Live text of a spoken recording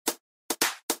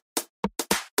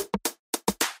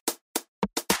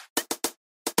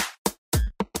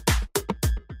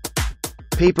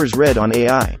Papers read on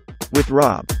AI. With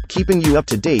Rob, keeping you up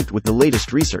to date with the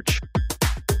latest research.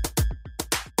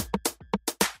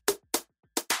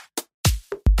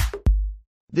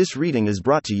 This reading is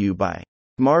brought to you by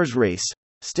Mars Race.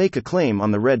 Stake a claim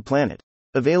on the Red Planet.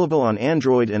 Available on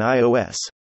Android and iOS.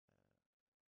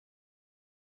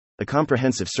 A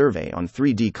comprehensive survey on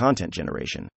 3D content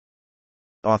generation.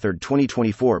 Authored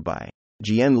 2024 by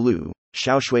Jian Liu,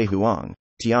 Xiaoshui Huang,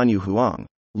 Tianyu Huang,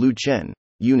 Lu Chen,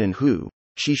 Yunan Hu,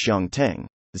 Xixiang Teng,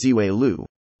 Ziwei Liu,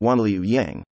 Wanliu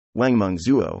Yang, Wangmeng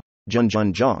Zuo,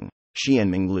 Junjun Zhang,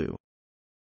 Xianming Liu.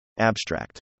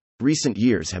 Abstract. Recent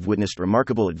years have witnessed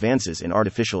remarkable advances in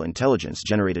artificial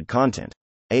intelligence-generated content,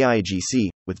 AIGC,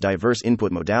 with diverse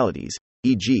input modalities,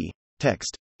 e.g.,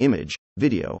 text, image,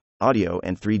 video, audio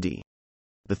and 3D.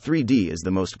 The 3D is the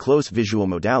most close visual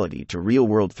modality to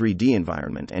real-world 3D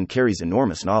environment and carries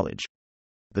enormous knowledge.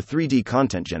 The 3D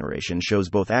content generation shows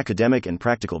both academic and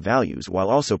practical values while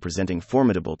also presenting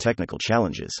formidable technical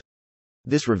challenges.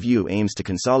 This review aims to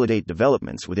consolidate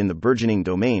developments within the burgeoning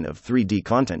domain of 3D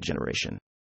content generation.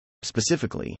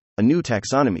 Specifically, a new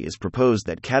taxonomy is proposed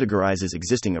that categorizes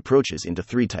existing approaches into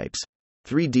three types: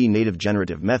 3D native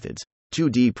generative methods,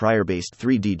 2D prior-based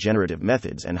 3D generative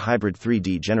methods, and hybrid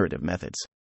 3D generative methods.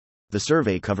 The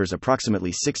survey covers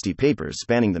approximately 60 papers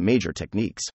spanning the major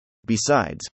techniques.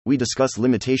 Besides, we discuss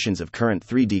limitations of current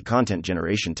 3D content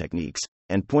generation techniques,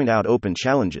 and point out open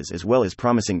challenges as well as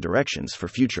promising directions for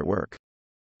future work.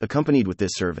 Accompanied with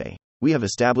this survey, we have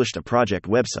established a project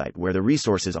website where the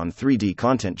resources on 3D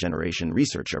content generation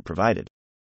research are provided.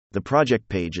 The project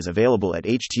page is available at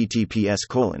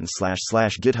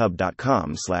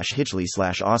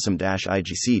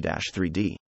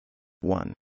https://github.com/hitchley/awesome-igc-3d.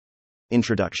 1.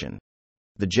 Introduction.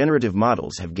 The generative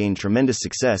models have gained tremendous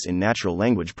success in natural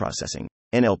language processing,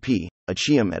 NLP,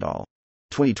 Acheam et al.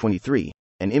 2023,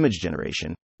 and image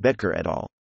generation, Betker et al.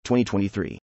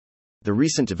 2023. The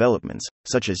recent developments,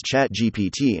 such as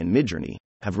ChatGPT and Midjourney,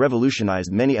 have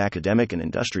revolutionized many academic and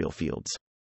industrial fields.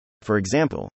 For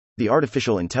example, the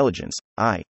artificial intelligence,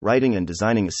 AI, writing and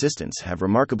designing assistants have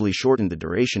remarkably shortened the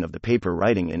duration of the paper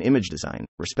writing and image design,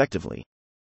 respectively.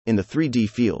 In the 3D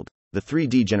field, the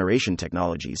 3D generation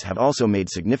technologies have also made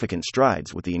significant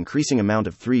strides with the increasing amount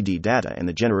of 3D data and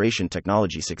the generation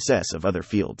technology success of other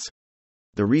fields.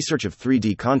 The research of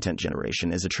 3D content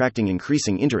generation is attracting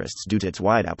increasing interests due to its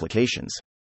wide applications.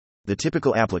 The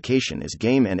typical application is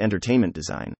game and entertainment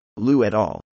design, Liu et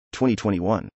al.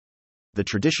 2021. The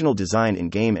traditional design in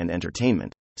game and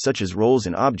entertainment, such as roles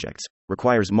and objects,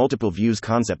 requires multiple views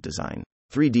concept design,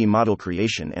 3D model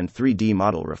creation and 3D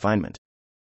model refinement.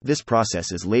 This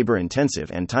process is labor-intensive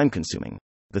and time-consuming.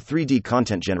 The 3D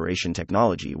content generation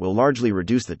technology will largely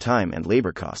reduce the time and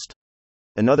labor cost.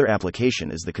 Another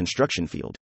application is the construction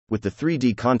field. With the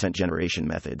 3D content generation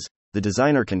methods, the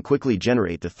designer can quickly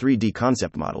generate the 3D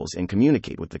concept models and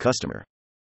communicate with the customer.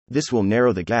 This will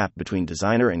narrow the gap between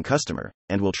designer and customer,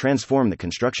 and will transform the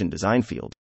construction design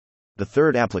field. The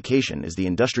third application is the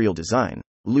industrial design,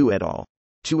 Liu et al.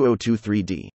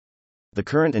 2023d. The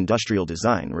current industrial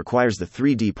design requires the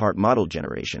 3D part model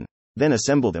generation, then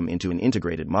assemble them into an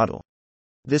integrated model.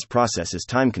 This process is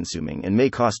time-consuming and may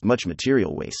cost much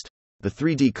material waste. The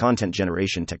 3D content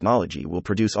generation technology will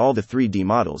produce all the 3D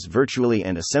models virtually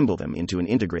and assemble them into an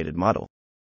integrated model.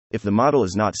 If the model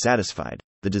is not satisfied,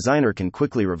 the designer can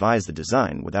quickly revise the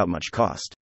design without much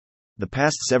cost. The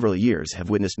past several years have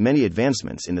witnessed many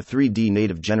advancements in the 3D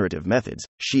native generative methods,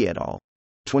 Xi et al.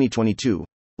 2022,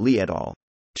 Li et al.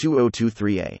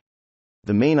 2023a.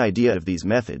 The main idea of these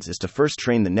methods is to first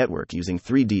train the network using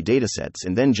 3D datasets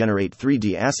and then generate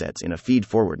 3D assets in a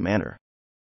feed-forward manner.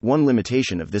 One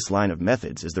limitation of this line of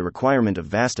methods is the requirement of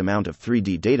vast amount of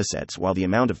 3D datasets while the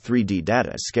amount of 3D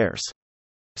data is scarce.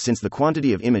 Since the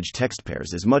quantity of image-text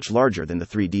pairs is much larger than the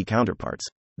 3D counterparts,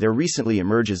 there recently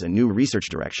emerges a new research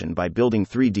direction by building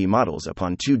 3D models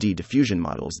upon 2D diffusion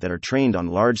models that are trained on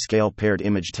large-scale paired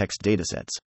image-text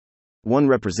datasets. One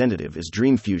representative is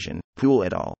Dream Fusion, Poole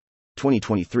et al.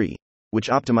 2023, which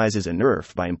optimizes a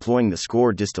NeRF by employing the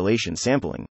score distillation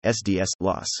sampling, SDS,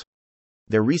 loss.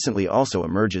 There recently also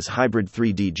emerges hybrid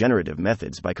 3D generative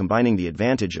methods by combining the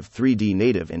advantage of 3D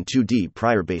native and 2D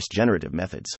prior-based generative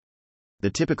methods. The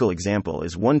typical example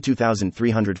is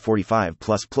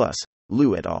 12345++,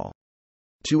 Liu et al.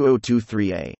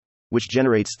 2023a, which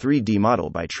generates 3D model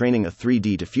by training a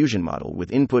 3D diffusion model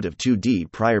with input of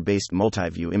 2D prior-based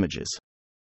multi-view images.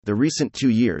 The recent 2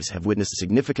 years have witnessed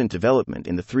significant development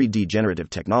in the 3D generative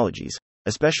technologies,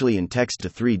 especially in text to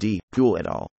 3D, Poole et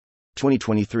al.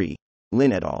 2023,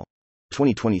 Lin et al.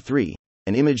 2023,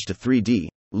 and image to 3D,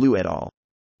 Liu et al.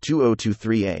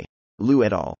 2023a, Liu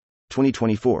et al.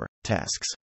 2024, tasks.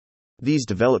 These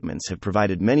developments have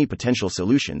provided many potential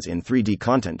solutions in 3D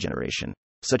content generation,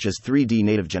 such as 3D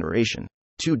native generation,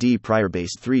 2D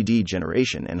prior-based 3D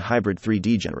generation, and hybrid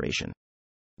 3D generation.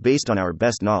 Based on our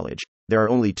best knowledge, there are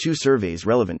only 2 surveys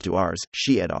relevant to ours,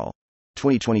 Shi et al.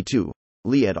 2022,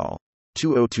 Li et al.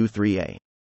 2023a.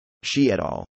 Shi et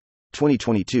al.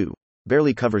 2022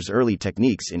 barely covers early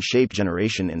techniques in shape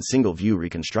generation and single-view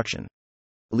reconstruction.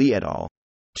 Li et al.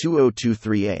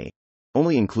 2023a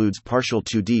only includes partial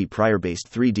 2D prior-based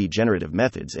 3D generative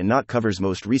methods and not covers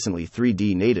most recently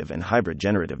 3D native and hybrid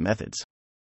generative methods.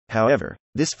 However,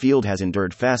 this field has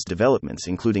endured fast developments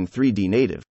including 3D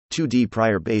native, 2D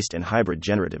prior-based and hybrid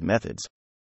generative methods.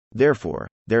 Therefore,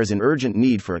 there is an urgent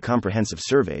need for a comprehensive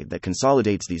survey that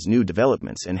consolidates these new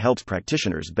developments and helps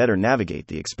practitioners better navigate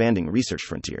the expanding research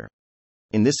frontier.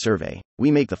 In this survey, we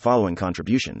make the following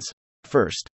contributions.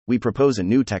 First, we propose a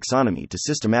new taxonomy to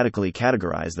systematically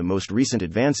categorize the most recent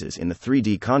advances in the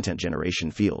 3D content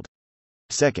generation field.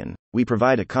 Second, we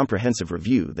provide a comprehensive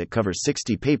review that covers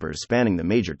 60 papers spanning the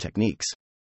major techniques.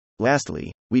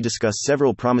 Lastly, we discuss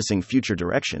several promising future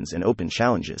directions and open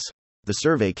challenges. The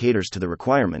survey caters to the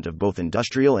requirement of both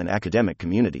industrial and academic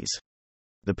communities.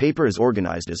 The paper is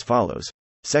organized as follows.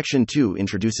 Section 2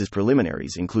 introduces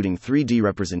preliminaries including 3D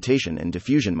representation and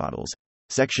diffusion models.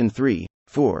 Section 3,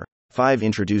 4, 5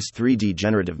 introduce 3D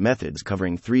generative methods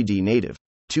covering 3D native,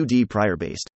 2D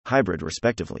prior-based, hybrid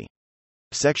respectively.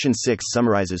 Section 6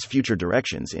 summarizes future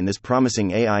directions in this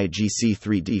promising AI-GC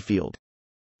 3D field.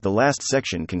 The last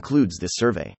section concludes this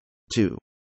survey. 2.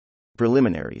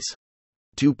 Preliminaries.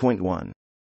 2.1.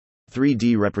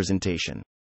 3D representation.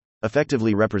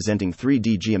 Effectively representing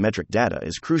 3D geometric data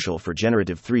is crucial for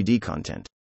generative 3D content.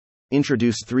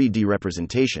 Introduced 3D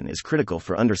representation is critical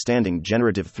for understanding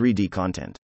generative 3D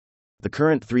content. The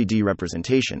current 3D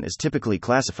representation is typically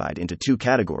classified into 2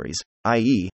 categories,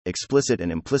 i.e., explicit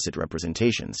and implicit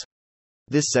representations.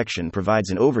 This section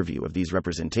provides an overview of these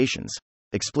representations.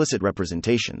 Explicit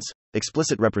representations.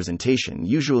 Explicit representation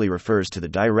usually refers to the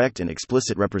direct and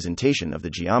explicit representation of the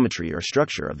geometry or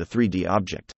structure of the 3D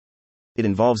object. It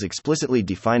involves explicitly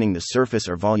defining the surface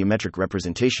or volumetric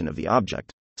representation of the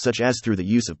object, such as through the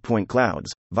use of point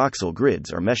clouds, voxel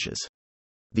grids, or meshes.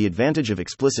 The advantage of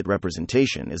explicit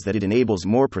representation is that it enables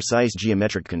more precise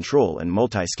geometric control and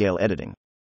multi-scale editing.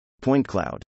 Point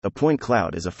cloud. A point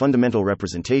cloud is a fundamental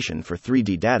representation for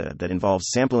 3D data that involves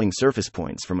sampling surface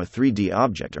points from a 3D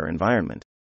object or environment.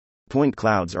 Point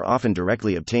clouds are often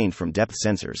directly obtained from depth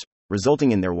sensors,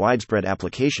 resulting in their widespread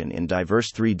application in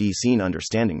diverse 3D scene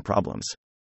understanding problems.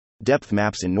 Depth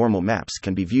maps in normal maps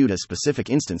can be viewed as specific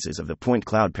instances of the point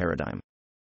cloud paradigm.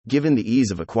 Given the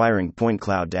ease of acquiring point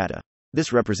cloud data,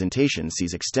 this representation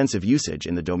sees extensive usage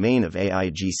in the domain of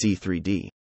AI-GC 3D.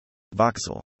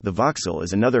 Voxel. The voxel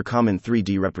is another common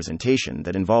 3D representation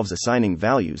that involves assigning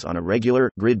values on a regular,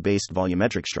 grid-based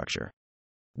volumetric structure.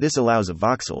 This allows a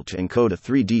voxel to encode a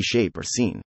 3D shape or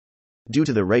scene. Due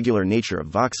to the regular nature of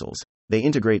voxels, they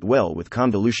integrate well with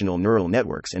convolutional neural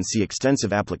networks and see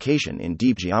extensive application in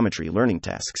deep geometry learning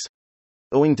tasks.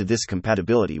 Owing to this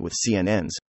compatibility with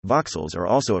CNNs, voxels are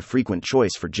also a frequent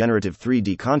choice for generative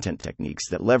 3D content techniques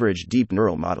that leverage deep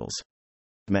neural models.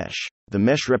 Mesh. The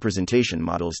mesh representation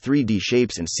models 3D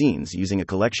shapes and scenes using a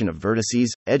collection of vertices,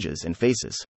 edges, and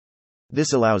faces.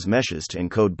 This allows meshes to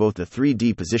encode both the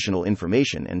 3D positional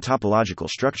information and topological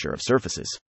structure of surfaces.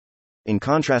 In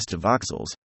contrast to voxels,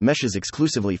 meshes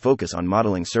exclusively focus on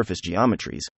modeling surface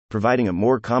geometries, providing a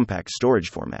more compact storage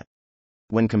format.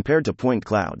 When compared to point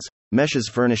clouds, meshes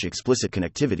furnish explicit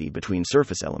connectivity between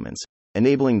surface elements,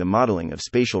 enabling the modeling of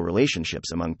spatial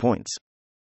relationships among points.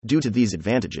 Due to these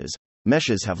advantages,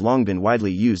 meshes have long been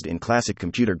widely used in classic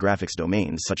computer graphics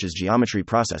domains such as geometry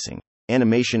processing,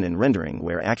 animation, and rendering,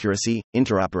 where accuracy,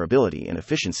 interoperability, and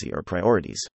efficiency are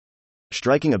priorities.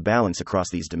 Striking a balance across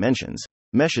these dimensions,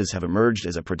 meshes have emerged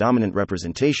as a predominant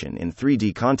representation in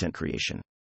 3D content creation.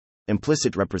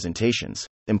 Implicit representations.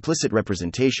 Implicit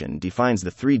representation defines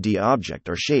the 3D object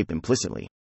or shape implicitly.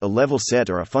 A level set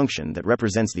or a function that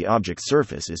represents the object's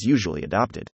surface is usually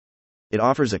adopted. It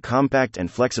offers a compact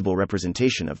and flexible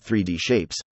representation of 3D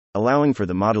shapes, allowing for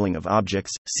the modeling of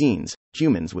objects, scenes,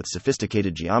 humans with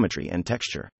sophisticated geometry and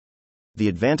texture. The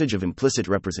advantage of implicit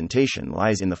representation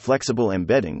lies in the flexible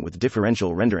embedding with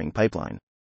differential rendering pipeline.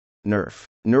 NeRF.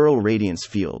 Neural radiance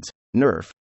fields.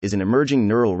 NeRF is an emerging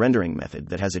neural rendering method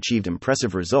that has achieved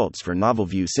impressive results for novel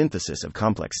view synthesis of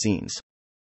complex scenes.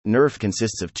 NeRF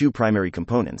consists of 2 primary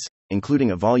components,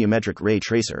 including a volumetric ray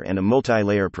tracer and a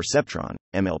multi-layer perceptron,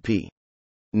 MLP.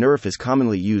 NeRF is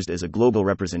commonly used as a global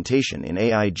representation in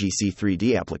AI-GC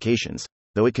 3D applications,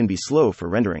 though it can be slow for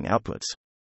rendering outputs.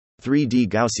 3D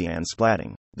Gaussian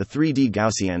splatting. The 3D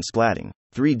Gaussian splatting,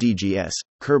 3DGS,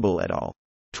 Kerbel et al.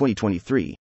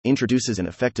 2023, introduces an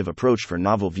effective approach for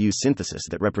novel view synthesis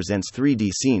that represents 3D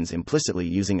scenes implicitly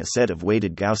using a set of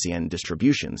weighted Gaussian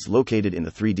distributions located in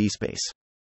the 3D space.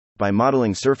 By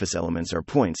modeling surface elements or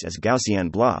points as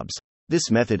Gaussian blobs,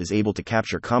 this method is able to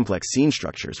capture complex scene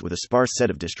structures with a sparse set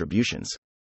of distributions.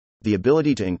 The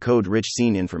ability to encode rich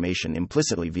scene information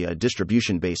implicitly via a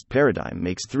distribution-based paradigm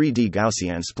makes 3D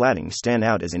Gaussian splatting stand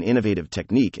out as an innovative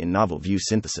technique in novel view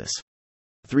synthesis.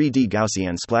 3D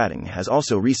Gaussian splatting has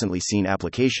also recently seen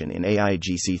application in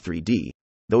AI-GC3D,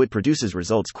 though it produces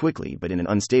results quickly but in an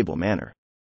unstable manner.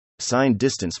 Signed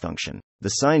distance function. The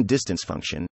signed distance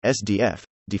function, SDF,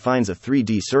 defines a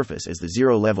 3D surface as the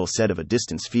zero-level set of a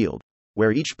distance field,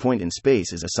 where each point in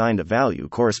space is assigned a value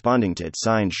corresponding to its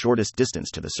signed shortest distance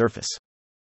to the surface.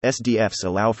 SDFs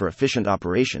allow for efficient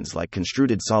operations like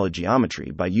construed solid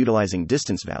geometry by utilizing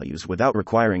distance values without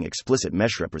requiring explicit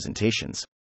mesh representations.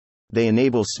 They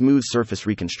enable smooth surface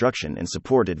reconstruction and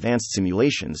support advanced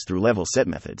simulations through level set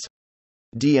methods.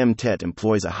 DMTET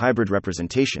employs a hybrid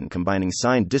representation combining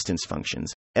signed distance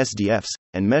functions, SDFs,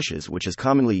 and meshes, which is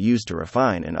commonly used to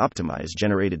refine and optimize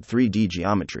generated 3D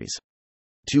geometries.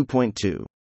 2.2.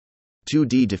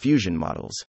 2D diffusion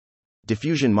models.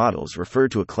 Diffusion models refer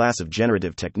to a class of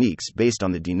generative techniques based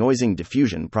on the denoising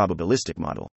diffusion probabilistic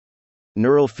model.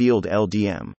 Neural field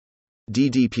LDM.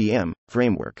 DDPM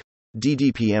framework.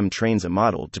 DDPM trains a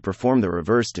model to perform the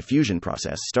reverse diffusion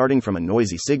process starting from a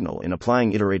noisy signal and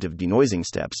applying iterative denoising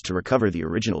steps to recover the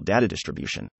original data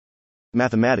distribution.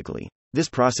 Mathematically, this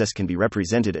process can be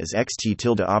represented as xt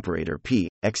tilde operator p,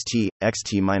 xt,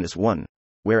 xt-1,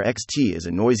 where xt is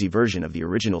a noisy version of the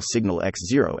original signal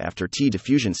x0 after t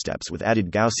diffusion steps with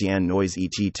added Gaussian noise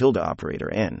et tilde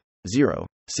operator n, 0,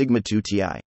 sigma 2 ti.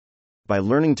 By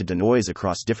learning to denoise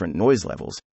across different noise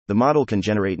levels, the model can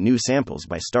generate new samples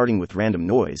by starting with random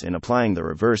noise and applying the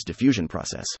reverse diffusion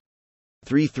process.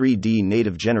 3D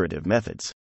native generative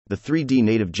methods. The 3D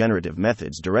native generative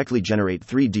methods directly generate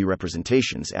 3D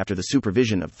representations after the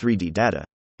supervision of 3D data,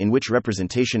 in which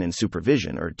representation and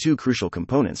supervision are two crucial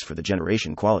components for the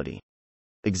generation quality.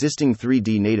 Existing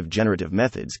 3D native generative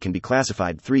methods can be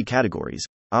classified three categories: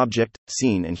 object,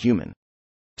 scene, and human.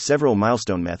 Several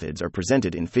milestone methods are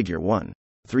presented in Figure 1.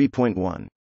 3.1.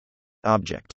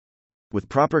 Object. With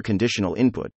proper conditional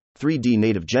input, 3D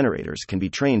native generators can be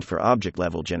trained for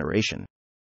object-level generation.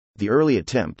 The early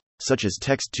attempt, such as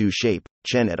Text-to-Shape,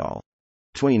 Chen et al.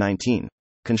 2019,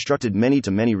 constructed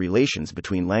many-to-many relations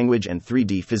between language and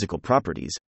 3D physical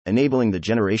properties, enabling the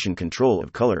generation control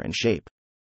of color and shape.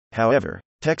 However,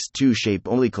 Text-to-Shape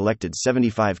only collected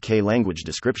 75K language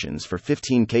descriptions for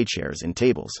 15K chairs in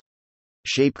tables.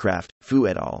 Shapecraft, Fu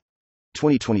et al.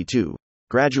 2022,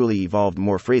 gradually evolved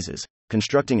more phrases,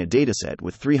 constructing a dataset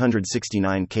with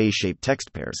 369K shape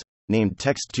text pairs, named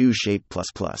Text-to-Shape++.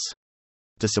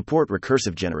 To support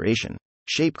recursive generation,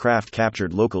 Shapecraft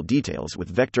captured local details with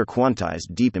vector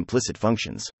quantized deep implicit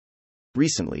functions.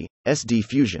 Recently, SD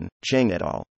Fusion, Cheng et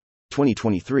al.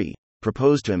 2023,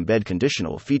 proposed to embed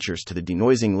conditional features to the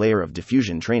denoising layer of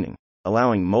diffusion training,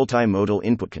 allowing multimodal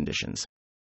input conditions.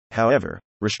 However,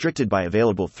 restricted by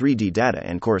available 3D data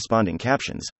and corresponding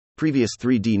captions, previous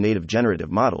 3D native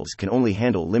generative models can only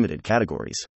handle limited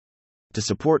categories. To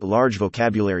support large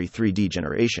vocabulary 3D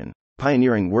generation,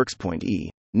 pioneering works Point E,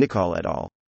 Nicol et al.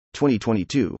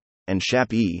 2022, and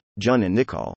Shap E, Jun and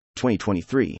Nicol,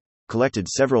 2023, collected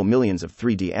several millions of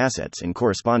 3D assets in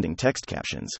corresponding text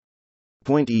captions.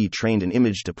 Point E trained an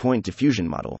image-to-point diffusion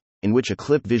model, in which a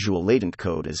clip visual latent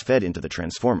code is fed into the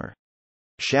transformer.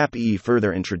 Shap E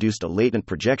further introduced a latent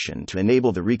projection to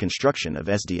enable the reconstruction of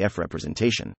SDF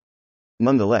representation.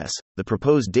 Nonetheless, the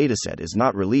proposed dataset is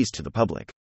not released to the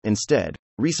public. Instead,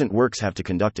 recent works have to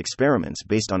conduct experiments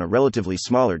based on a relatively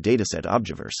smaller dataset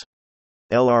Objaverse.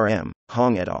 LRM,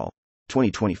 Hong et al.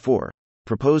 2024,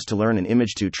 proposed to learn an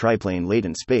image-to-triplane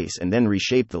latent space and then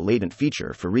reshape the latent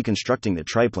feature for reconstructing the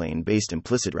triplane-based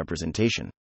implicit representation.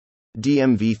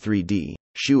 DMV3D,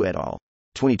 Xu et al.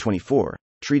 2024,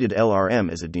 treated LRM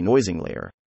as a denoising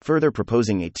layer, further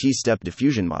proposing a T-step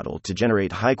diffusion model to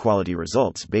generate high-quality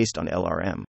results based on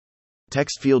LRM.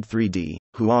 Textfield 3D,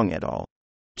 Huang et al.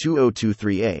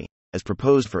 2023a, as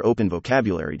proposed for open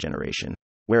vocabulary generation,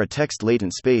 where a text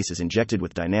latent space is injected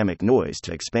with dynamic noise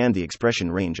to expand the expression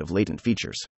range of latent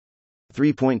features.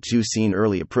 3.2 Scene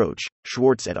Early Approach,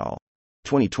 Schwartz et al.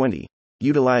 2020,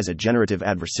 utilize a generative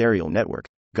adversarial network,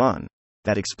 GAN,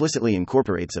 that explicitly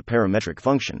incorporates a parametric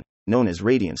function, known as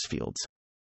radiance fields.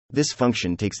 This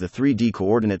function takes the 3D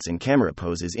coordinates and camera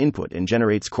pose as input and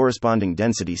generates corresponding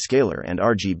density scalar and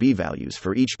RGB values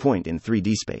for each point in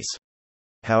 3D space.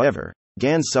 However,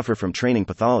 GANs suffer from training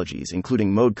pathologies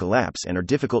including mode collapse and are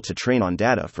difficult to train on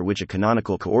data for which a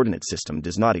canonical coordinate system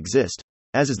does not exist,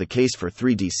 as is the case for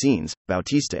 3D scenes,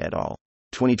 Bautista et al.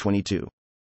 2022.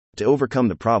 To overcome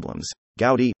the problems,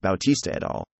 Gaudi, Bautista et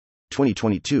al.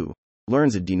 2022,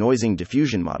 learns a denoising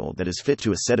diffusion model that is fit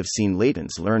to a set of scene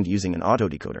latents learned using an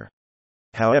autodecoder.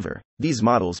 However, these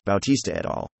models, Bautista et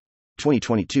al.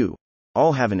 2022,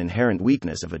 all have an inherent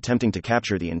weakness of attempting to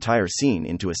capture the entire scene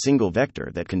into a single vector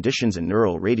that conditions a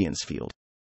neural radiance field.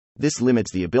 This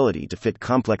limits the ability to fit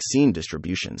complex scene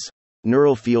distributions.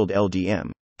 Neural field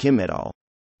LDM, Kim et al.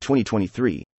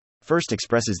 2023, first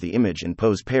expresses the image and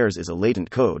pose pairs as a latent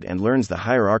code and learns the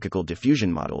hierarchical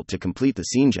diffusion model to complete the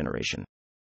scene generation.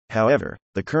 However,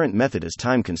 the current method is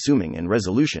time-consuming and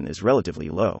resolution is relatively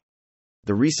low.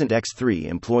 The recent X3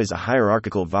 employs a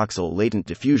hierarchical voxel latent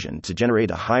diffusion to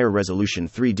generate a higher resolution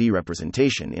 3D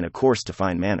representation in a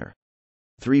coarse-to-fine manner.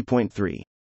 3.3.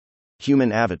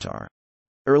 Human avatar.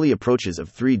 Early approaches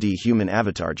of 3D human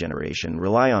avatar generation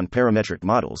rely on parametric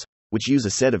models, which use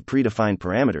a set of predefined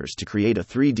parameters to create a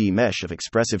 3D mesh of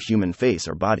expressive human face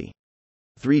or body.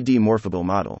 3D morphable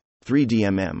model,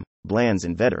 3DMM, Blands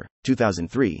and Vetter,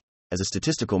 2003, as a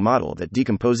statistical model that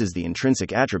decomposes the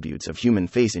intrinsic attributes of human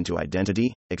face into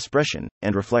identity, expression,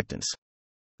 and reflectance.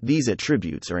 These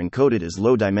attributes are encoded as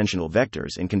low-dimensional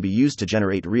vectors and can be used to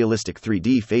generate realistic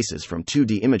 3D faces from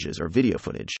 2D images or video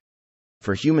footage.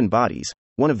 For human bodies,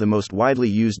 one of the most widely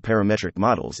used parametric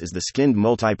models is the Skinned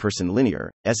Multi-Person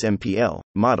Linear, SMPL,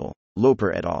 model,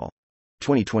 Loper et al.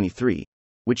 2023,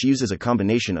 which uses a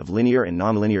combination of linear and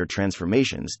nonlinear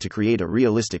transformations to create a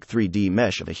realistic 3D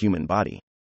mesh of a human body.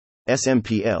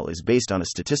 SMPL is based on a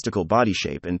statistical body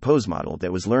shape and pose model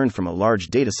that was learned from a large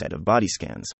dataset of body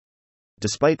scans.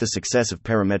 Despite the success of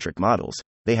parametric models,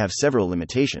 they have several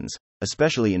limitations,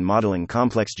 especially in modeling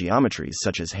complex geometries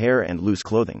such as hair and loose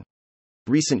clothing.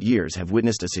 Recent years have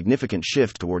witnessed a significant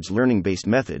shift towards learning-based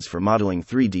methods for modeling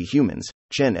 3D humans,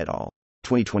 Chen et al.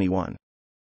 2021.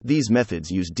 These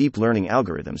methods use deep learning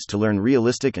algorithms to learn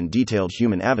realistic and detailed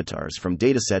human avatars from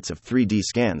datasets of 3D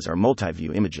scans or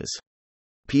multi-view images.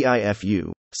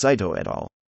 PIFU, Saito et al.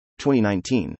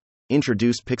 2019,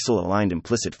 introduced pixel-aligned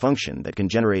implicit function that can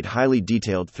generate highly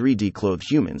detailed 3D clothed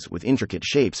humans with intricate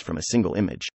shapes from a single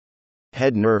image.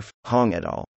 Head Nerf, Hong et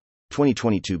al.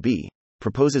 2022b,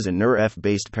 proposes a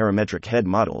NeurF-based parametric head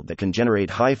model that can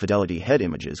generate high-fidelity head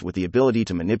images with the ability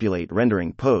to manipulate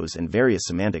rendering pose and various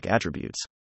semantic attributes.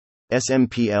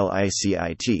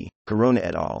 SMPLICIT, Corona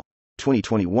et al.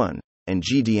 2021, and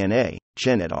GDNA,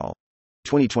 Chen et al.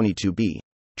 2022b,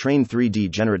 train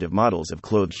 3D generative models of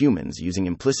clothed humans using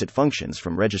implicit functions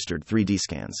from registered 3D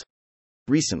scans.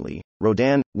 Recently,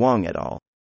 Rodan, Wang et al.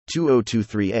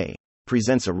 2023a,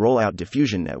 presents a rollout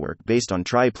diffusion network based on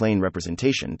tri-plane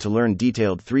representation to learn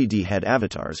detailed 3D head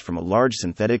avatars from a large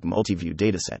synthetic multi-view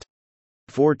dataset.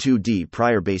 4 2D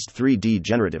prior-based 3D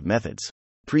generative methods.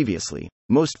 Previously,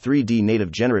 most 3D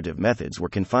native generative methods were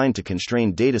confined to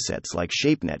constrained datasets like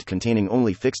ShapeNet containing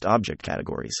only fixed object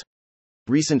categories.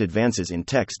 Recent advances in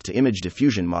text-to-image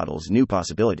diffusion models new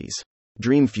possibilities.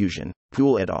 Dream Fusion,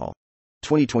 Poole et al.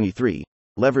 2023,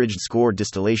 leveraged score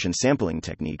distillation sampling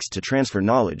techniques to transfer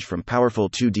knowledge from powerful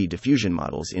 2D diffusion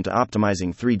models into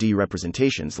optimizing 3D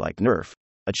representations like NeurF,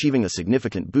 achieving a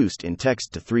significant boost in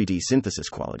text-to-3D synthesis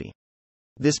quality.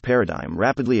 This paradigm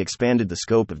rapidly expanded the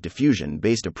scope of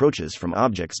diffusion-based approaches from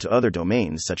objects to other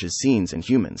domains such as scenes and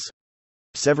humans.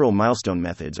 Several milestone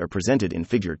methods are presented in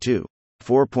Figure 2.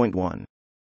 4.1.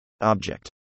 Object.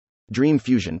 Dream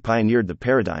Fusion pioneered the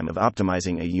paradigm of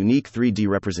optimizing a unique 3D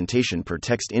representation per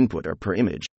text input or per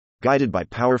image, guided by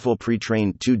powerful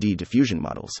pre-trained 2D diffusion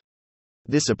models.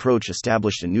 This approach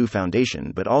established a new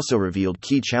foundation but also revealed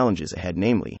key challenges ahead,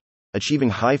 namely, achieving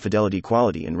high fidelity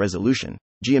quality and resolution,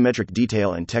 geometric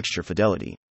detail and texture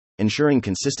fidelity, ensuring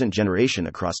consistent generation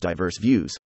across diverse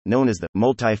views, known as the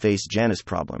multi-face Janus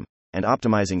problem, and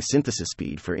optimizing synthesis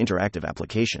speed for interactive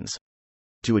applications.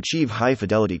 To achieve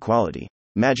high-fidelity quality,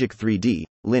 Magic 3D,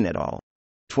 Lin et al.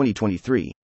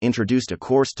 2023, introduced a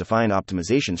coarse-to-fine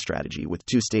optimization strategy with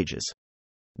 2 stages.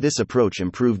 This approach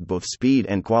improved both speed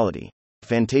and quality.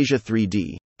 Fantasia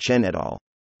 3D, Chen et al.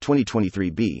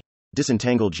 2023b,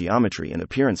 disentangled geometry and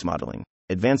appearance modeling,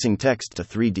 advancing text to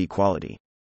 3D quality.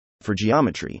 For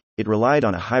geometry, it relied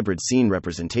on a hybrid scene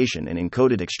representation and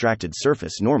encoded extracted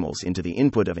surface normals into the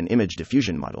input of an image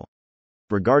diffusion model.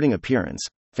 Regarding appearance,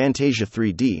 Fantasia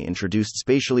 3D introduced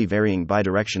spatially varying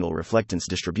bidirectional reflectance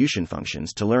distribution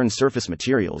functions to learn surface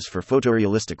materials for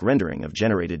photorealistic rendering of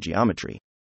generated geometry.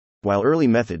 While early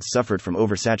methods suffered from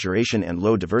oversaturation and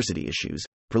low diversity issues,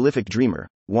 Prolific Dreamer,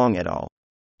 Wang et al.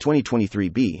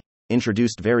 2023b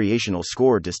introduced variational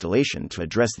score distillation to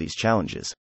address these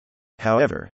challenges.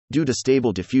 However, due to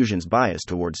stable diffusion's bias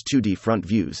towards 2D front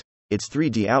views, its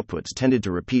 3D outputs tended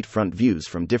to repeat front views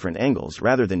from different angles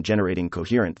rather than generating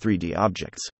coherent 3D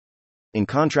objects. In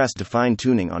contrast to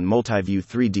fine-tuning on multi-view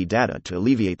 3D data to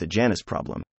alleviate the Janus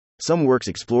problem, some works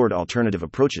explored alternative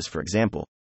approaches. For example,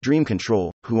 Dream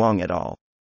Control, Huang et al.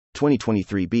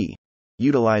 2023b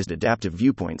utilized adaptive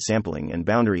viewpoint sampling and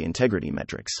boundary integrity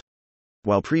metrics.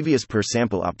 While previous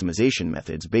per-sample optimization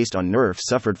methods based on NeRF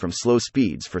suffered from slow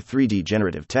speeds for 3D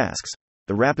generative tasks,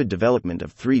 the rapid development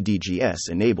of 3DGS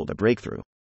enabled a breakthrough.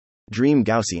 Dream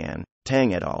Gaussian,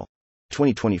 Tang et al.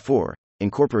 2024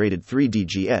 incorporated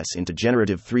 3DGS into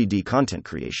generative 3D content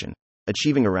creation,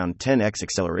 achieving around 10x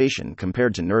acceleration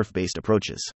compared to NeRF-based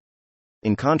approaches.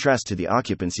 In contrast to the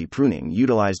occupancy pruning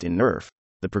utilized in NeRF,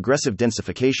 the progressive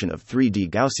densification of 3D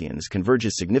Gaussians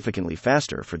converges significantly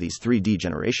faster for these 3D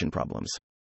generation problems.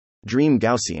 Dream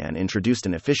Gaussian introduced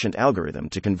an efficient algorithm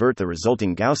to convert the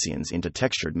resulting Gaussians into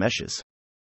textured meshes.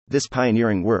 This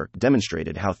pioneering work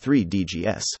demonstrated how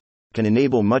 3DGS can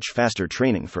enable much faster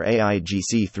training for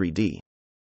AI-GC3D.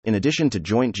 In addition to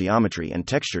joint geometry and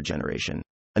texture generation,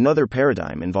 another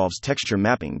paradigm involves texture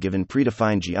mapping given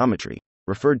predefined geometry,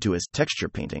 referred to as texture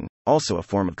painting, also a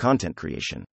form of content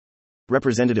creation.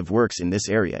 Representative works in this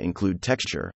area include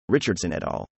Texture, Richardson et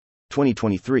al.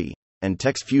 2023, and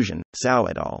Text Fusion, Cao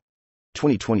et al.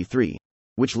 2023,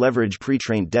 which leverage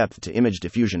pre-trained depth-to-image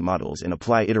diffusion models and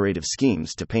apply iterative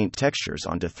schemes to paint textures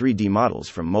onto 3D models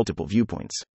from multiple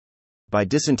viewpoints. By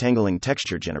disentangling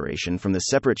texture generation from the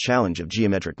separate challenge of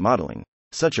geometric modeling,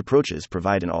 such approaches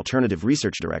provide an alternative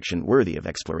research direction worthy of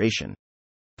exploration.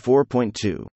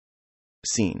 4.2.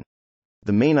 Scene.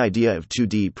 The main idea of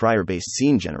 2D prior-based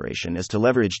scene generation is to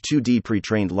leverage 2D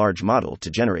pre-trained large model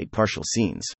to generate partial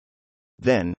scenes.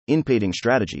 Then, inpainting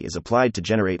strategy is applied to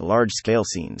generate large-scale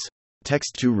scenes.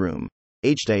 Text 2 Room.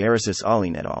 H. Diaresis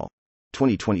Aline et al.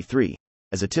 2023,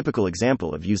 as a typical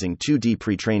example of using 2D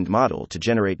pre-trained model to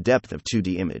generate depth of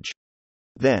 2D image.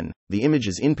 Then, the image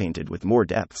is inpainted with more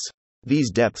depths.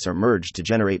 These depths are merged to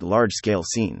generate large-scale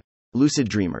scene. Lucid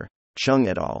Dreamer, Chung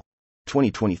et al.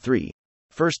 2023,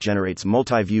 first generates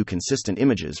multi-view consistent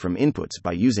images from inputs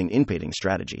by using inpainting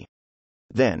strategy.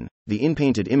 Then, the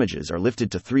inpainted images are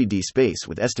lifted to 3D space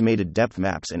with estimated depth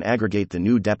maps and aggregate the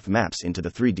new depth maps into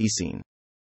the 3D scene.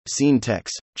 Scene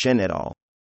Tex, Chen et al.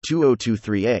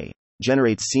 2023a,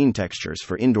 generates scene textures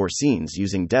for indoor scenes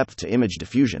using depth-to-image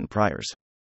diffusion priors.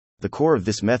 The core of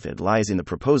this method lies in the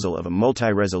proposal of a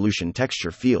multi-resolution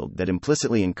texture field that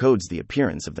implicitly encodes the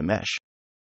appearance of the mesh.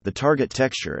 The target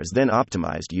texture is then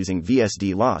optimized using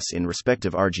VSD loss in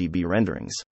respective RGB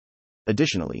renderings.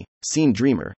 Additionally, Scene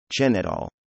Dreamer, Chen et al.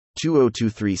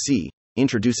 2023c,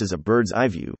 introduces a bird's eye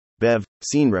view, BEV,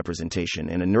 scene representation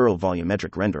in a neural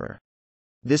volumetric renderer.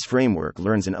 This framework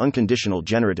learns an unconditional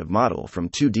generative model from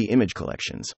 2D image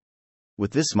collections.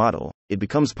 With this model, it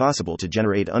becomes possible to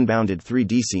generate unbounded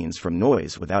 3D scenes from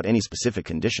noise without any specific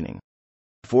conditioning.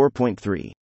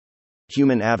 4.3.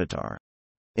 Human Avatar.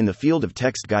 In the field of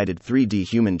text-guided 3D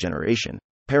human generation,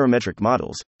 parametric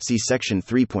models, see section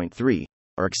 3.3,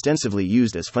 are extensively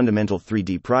used as fundamental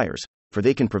 3D priors, for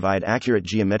they can provide accurate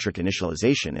geometric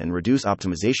initialization and reduce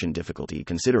optimization difficulty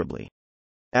considerably.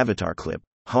 Avatar Clip,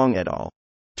 Hong et al.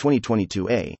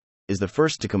 2022a, is the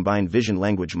first to combine vision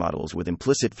language models with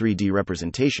implicit 3D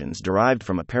representations derived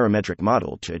from a parametric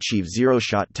model to achieve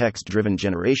zero-shot text-driven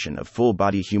generation of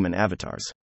full-body human avatars.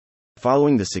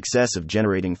 Following the success of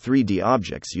generating 3D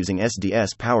objects using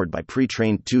SDS powered by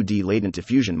pre-trained 2D latent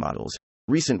diffusion models,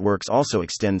 recent works also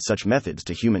extend such methods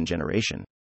to human generation.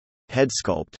 Head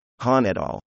Sculpt, Han et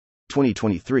al.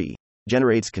 2023,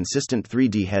 generates consistent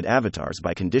 3D head avatars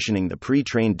by conditioning the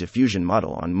pre-trained diffusion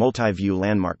model on multi-view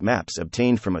landmark maps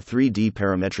obtained from a 3D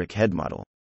parametric head model.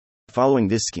 Following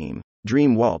this scheme,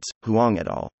 Dream Waltz, Huang et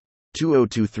al.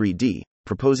 2023d,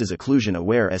 proposes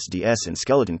occlusion-aware SDS and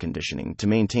skeleton conditioning to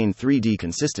maintain 3D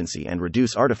consistency and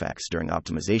reduce artifacts during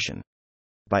optimization.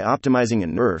 By optimizing a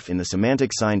NeRF in the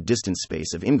semantic signed distance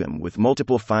space of ImGum with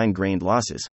multiple fine-grained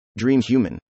losses, Dream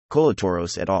Human,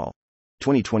 Kolatoros et al.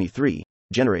 2023,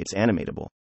 generates animatable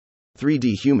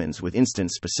 3D humans with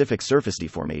instance-specific surface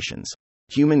deformations.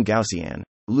 Human Gaussian,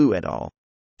 Liu et al.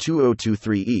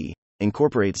 2023e,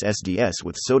 incorporates SDS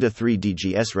with SOTA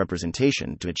 3DGS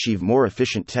representation to achieve more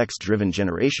efficient text-driven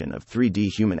generation of 3D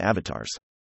human avatars.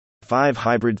 5.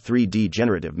 Hybrid 3D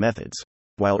generative methods.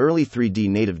 While early 3D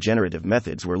native generative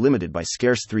methods were limited by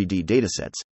scarce 3D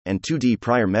datasets, and 2D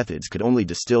prior methods could only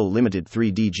distill limited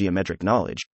 3D geometric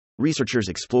knowledge, researchers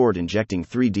explored injecting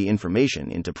 3D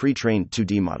information into pre-trained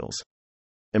 2D models.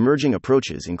 Emerging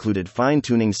approaches included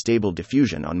fine-tuning stable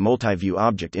diffusion on multi-view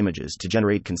object images to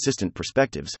generate consistent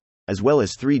perspectives, as well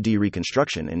as 3D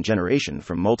reconstruction and generation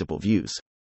from multiple views.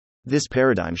 This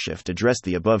paradigm shift addressed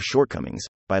the above shortcomings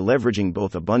by leveraging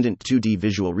both abundant 2D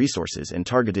visual resources and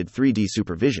targeted 3D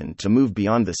supervision to move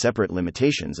beyond the separate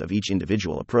limitations of each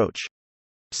individual approach.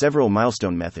 Several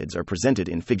milestone methods are presented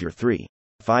in Figure 3.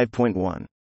 5.1.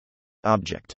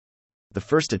 Object. The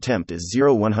first attempt is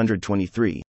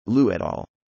 0123, Liu et al.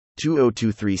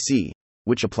 2023c,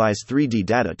 which applies 3D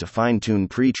data to fine-tune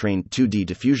pre-trained 2D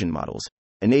diffusion models,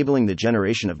 enabling the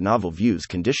generation of novel views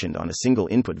conditioned on a single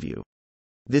input view.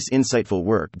 This insightful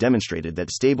work demonstrated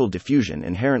that stable diffusion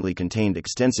inherently contained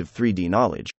extensive 3D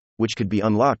knowledge, which could be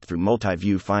unlocked through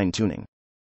multi-view fine-tuning.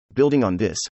 Building on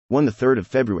this, 3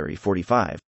 February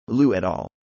 45, Liu et al.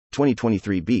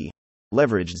 2023b,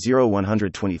 leveraged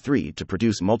 0123 to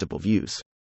produce multiple views.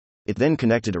 It then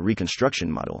connected a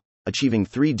reconstruction model, achieving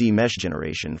 3D mesh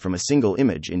generation from a single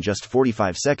image in just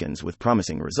 45 seconds with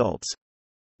promising results.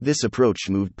 This approach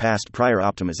moved past prior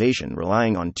optimization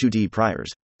relying on 2D priors,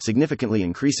 significantly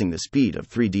increasing the speed of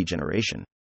 3D generation.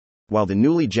 While the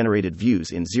newly generated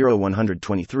views in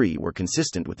 0123 were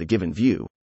consistent with the given view,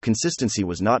 consistency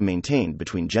was not maintained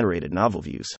between generated novel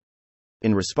views.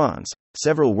 In response,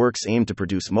 several works aim to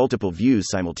produce multiple views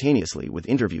simultaneously with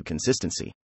interview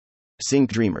consistency.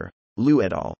 Sync Dreamer, Liu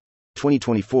et al.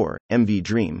 2024, MV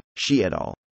Dream, Shi et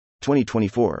al.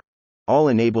 2024. All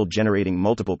enabled generating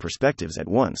multiple perspectives at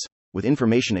once, with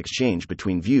information exchange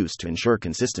between views to ensure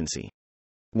consistency.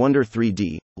 Wonder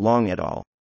 3D, Long et al.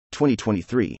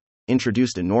 2023,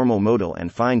 introduced a normal modal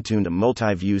and fine-tuned a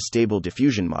multi-view stable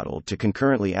diffusion model to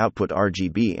concurrently output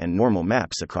RGB and normal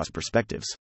maps across perspectives.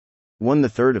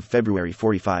 3 February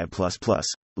 45++,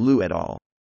 Liu et al.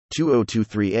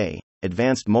 2023a,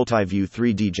 advanced multi-view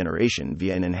 3D generation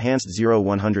via an enhanced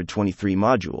 0123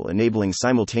 module enabling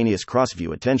simultaneous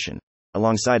cross-view attention,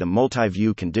 alongside a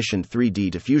multi-view conditioned 3D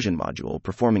diffusion module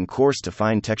performing coarse to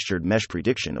fine textured mesh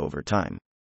prediction over time.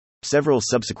 Several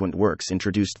subsequent works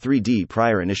introduced 3D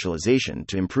prior initialization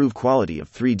to improve quality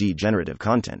of 3D generative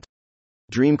content.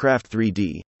 Dreamcraft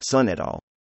 3D, Sun et al.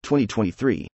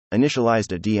 2023,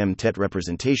 initialized a DM-TET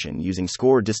representation using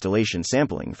score distillation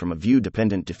sampling from a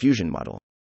view-dependent diffusion model.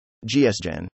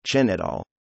 GSGen, Chen et al.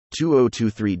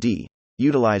 2023d,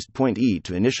 utilized point E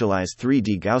to initialize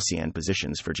 3D Gaussian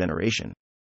positions for generation.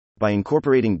 By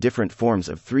incorporating different forms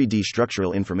of 3D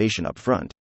structural information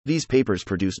upfront, these papers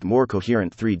produced more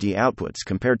coherent 3D outputs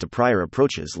compared to prior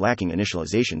approaches lacking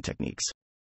initialization techniques.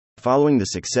 Following the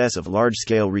success of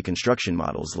large-scale reconstruction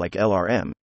models like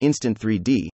LRM, Instant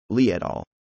 3D, Li et al.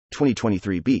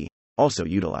 2023b, also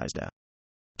utilized a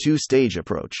two-stage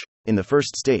approach. In the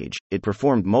first stage, it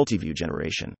performed multi-view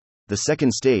generation. The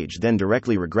second stage then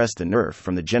directly regressed the NeRF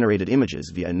from the generated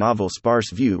images via a novel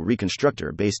sparse view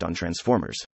reconstructor based on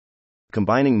transformers.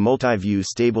 Combining multi-view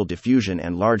stable diffusion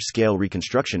and large-scale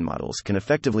reconstruction models can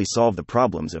effectively solve the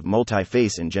problems of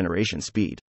multi-face and generation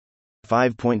speed.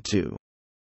 5.2.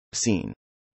 Scene.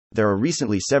 There are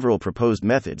recently several proposed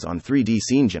methods on 3D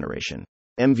scene generation.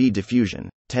 MV Diffusion,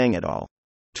 Tang et al.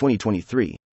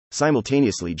 2023,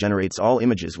 simultaneously generates all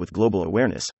images with global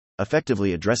awareness,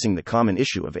 effectively addressing the common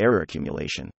issue of error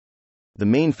accumulation. The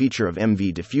main feature of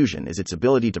MV Diffusion is its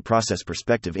ability to process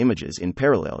perspective images in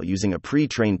parallel using a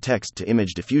pre-trained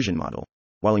text-to-image diffusion model,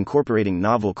 while incorporating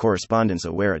novel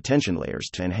correspondence-aware attention layers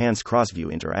to enhance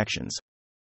cross-view interactions.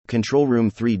 Control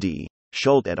Room 3D,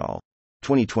 Schult et al.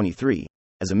 2023,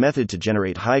 as a method to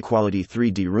generate high-quality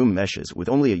 3D room meshes with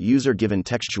only a user-given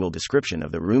textual description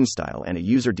of the room style and a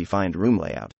user-defined room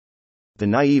layout. The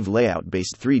naive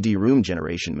layout-based 3D room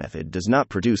generation method does not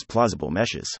produce plausible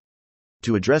meshes.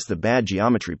 To address the bad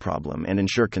geometry problem and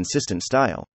ensure consistent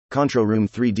style, Control Room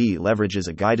 3D leverages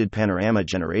a guided panorama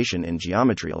generation and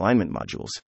geometry alignment modules.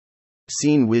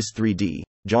 Scene Wiz 3D,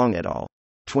 Zhang et al.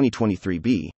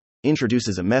 2023b,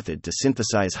 introduces a method to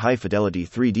synthesize high-fidelity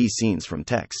 3D scenes from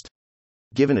text.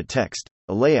 Given a text,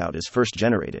 a layout is first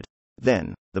generated.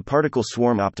 Then, the particle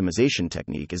swarm optimization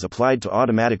technique is applied to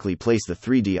automatically place the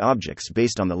 3D objects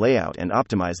based on the layout and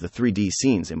optimize the 3D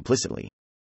scenes implicitly.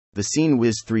 The Scene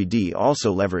Wiz 3D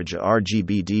also leverage a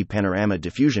RGBD panorama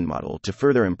diffusion model to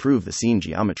further improve the scene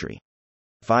geometry.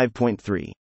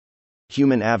 5.3.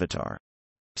 Human Avatar.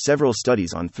 Several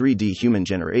studies on 3D human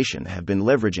generation have been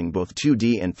leveraging both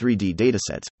 2D and 3D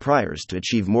datasets, priors to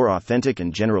achieve more authentic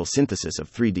and general synthesis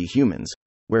of 3D humans,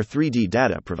 where 3D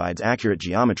data provides accurate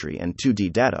geometry and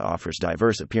 2D data offers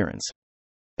diverse appearance.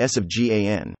 S of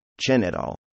GAN, Chen et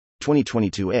al.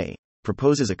 2022a,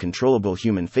 proposes a controllable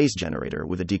human face generator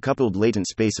with a decoupled latent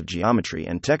space of geometry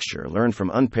and texture learned from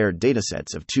unpaired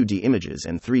datasets of 2D images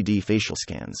and 3D facial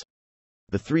scans.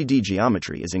 The 3D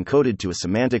geometry is encoded to a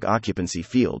semantic occupancy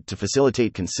field to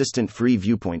facilitate consistent free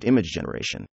viewpoint image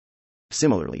generation.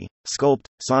 Similarly, Sculpt,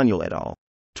 Sanyal et al.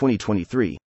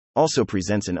 2023, also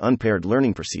presents an unpaired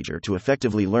learning procedure to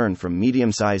effectively learn from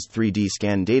medium-sized 3D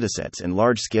scan datasets and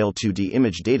large-scale 2D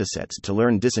image datasets to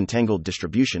learn disentangled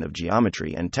distribution of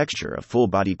geometry and texture of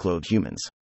full-body clothed humans.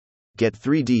 Get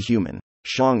 3D Human,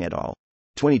 Xiong et al.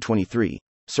 2023,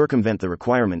 circumvent the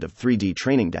requirement of 3D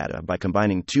training data by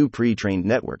combining two pre-trained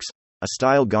networks, a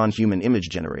style-gone human image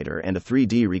generator and a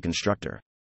 3D reconstructor.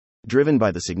 Driven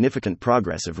by the significant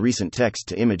progress of recent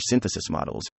text-to-image synthesis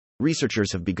models,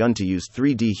 researchers have begun to use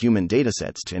 3D human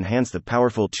datasets to enhance the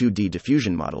powerful 2D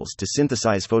diffusion models to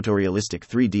synthesize photorealistic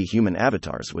 3D human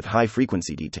avatars with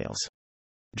high-frequency details.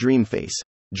 Dreamface,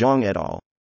 Zhang et al.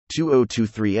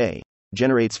 2023a,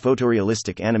 generates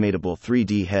photorealistic animatable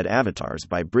 3D head avatars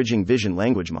by bridging vision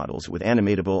language models with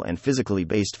animatable and physically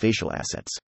based facial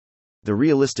assets. The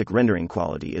realistic rendering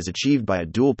quality is achieved by a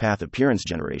dual-path appearance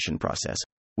generation process,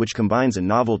 which combines a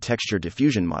novel texture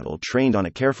diffusion model trained on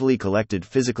a carefully collected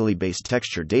physically based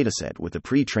texture dataset with a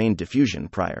pre-trained diffusion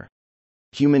prior.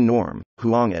 Human Norm,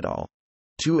 Huang et al.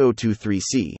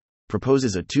 2023c,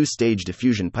 proposes a two-stage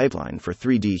diffusion pipeline for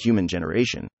 3D human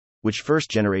generation, which first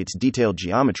generates detailed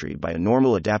geometry by a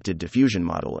normal adapted diffusion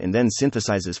model and then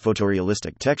synthesizes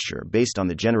photorealistic texture based on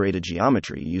the generated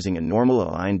geometry using a normal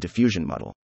aligned diffusion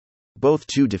model. Both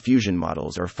two diffusion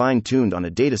models are fine-tuned on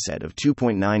a dataset of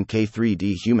 2.9K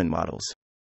 3D human models.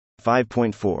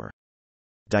 5.4.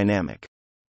 Dynamic.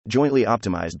 Jointly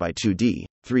optimized by 2D,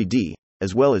 3D,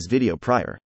 as well as video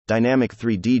prior, dynamic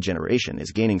 3D generation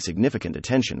is gaining significant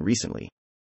attention recently.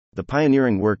 The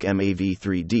pioneering work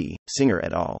MAV3D, Singer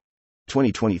et al.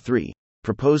 2023,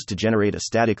 proposed to generate a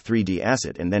static 3D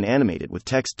asset and then animate it with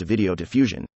text-to-video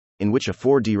diffusion, in which a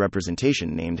 4D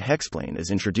representation named hexplane is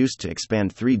introduced to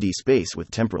expand 3D space with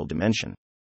temporal dimension.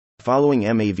 Following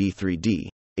MAV3D,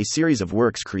 a series of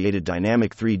works created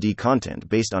dynamic 3D content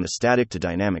based on a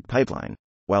static-to-dynamic pipeline,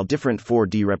 while different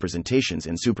 4D representations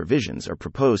and supervisions are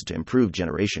proposed to improve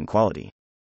generation quality.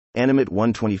 Animate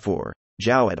 124,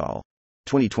 Zhao et al.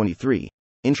 2023,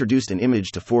 introduced an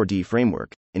image-to-4D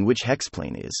framework, in which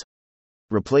hexplane is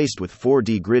replaced with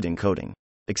 4D grid encoding.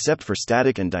 Except for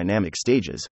static and dynamic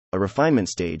stages, a refinement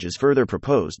stage is further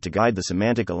proposed to guide the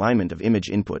semantic alignment of image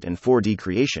input and 4D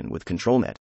creation with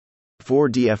ControlNet.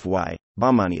 4DFY,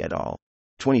 Bahmani et al.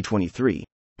 2023,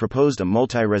 proposed a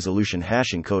multi-resolution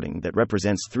hash encoding that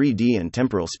represents 3D and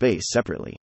temporal space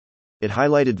separately. It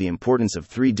highlighted the importance of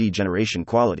 3D generation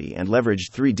quality and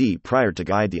leveraged 3D prior to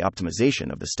guide the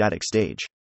optimization of the static stage.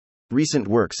 Recent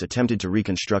works attempted to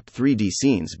reconstruct 3D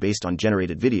scenes based on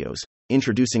generated videos,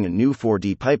 introducing a new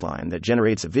 4D pipeline that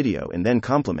generates a video and then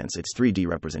complements its 3D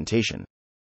representation.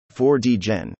 4D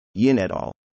Gen, Yin et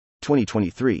al.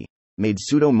 2023, made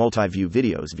pseudo-multiview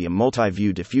videos via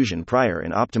multi-view diffusion prior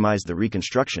and optimized the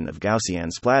reconstruction of Gaussian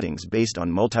splattings based on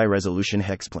multi-resolution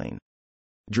hexplane.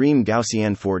 Dream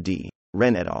Gaussian 4D,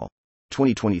 Ren et al.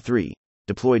 2023,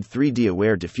 deployed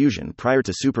 3D-aware diffusion prior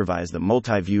to supervise the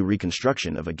multi-view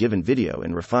reconstruction of a given video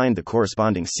and refined the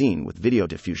corresponding scene with video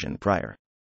diffusion prior.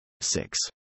 6.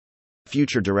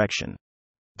 Future direction.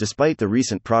 Despite the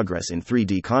recent progress in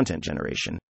 3D content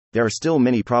generation, there are still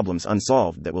many problems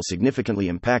unsolved that will significantly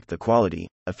impact the quality,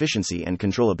 efficiency, and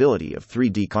controllability of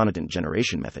 3D content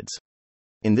generation methods.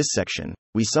 In this section,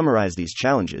 we summarize these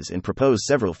challenges and propose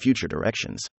several future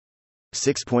directions.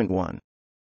 6.1.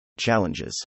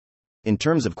 Challenges. In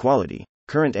terms of quality,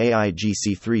 current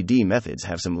AIGC 3D methods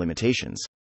have some limitations.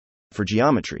 For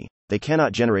geometry, they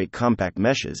cannot generate compact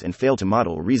meshes and fail to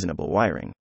model reasonable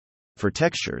wiring. For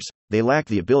textures, they lack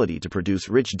the ability to produce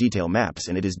rich detail maps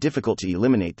and it is difficult to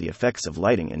eliminate the effects of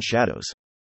lighting and shadows.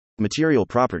 Material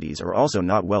properties are also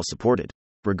not well supported.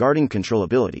 Regarding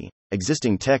controllability,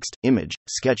 existing text, image,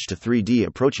 sketch to 3D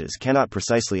approaches cannot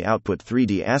precisely output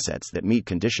 3D assets that meet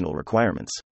conditional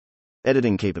requirements.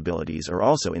 Editing capabilities are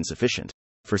also insufficient.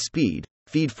 For speed,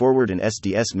 feed-forward and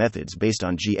SDS methods based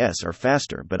on GS are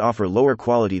faster but offer lower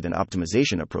quality than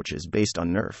optimization approaches based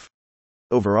on NeRF.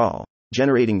 Overall,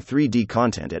 generating 3D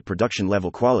content at production-level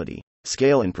quality,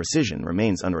 scale and precision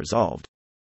remains unresolved.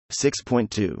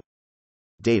 6.2.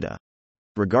 Data.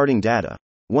 Regarding data,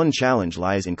 one challenge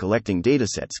lies in collecting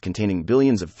datasets containing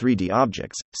billions of 3D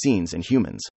objects, scenes and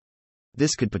humans.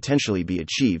 This could potentially be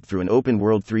achieved through an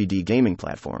open-world 3D gaming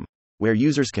platform, where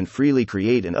users can freely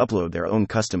create and upload their own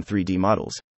custom 3D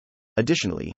models.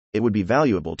 Additionally, it would be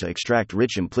valuable to extract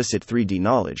rich implicit 3D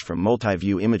knowledge from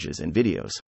multi-view images and videos.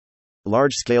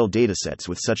 Large-scale datasets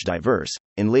with such diverse,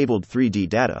 labeled 3D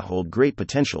data hold great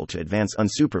potential to advance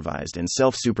unsupervised and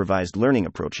self-supervised learning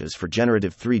approaches for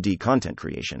generative 3D content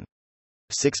creation.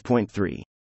 6.3.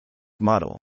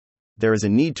 Model. There is a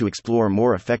need to explore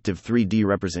more effective 3D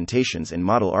representations and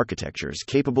model architectures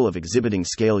capable of exhibiting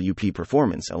scale-up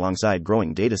performance alongside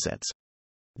growing datasets.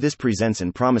 This presents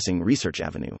an promising research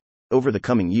avenue. Over the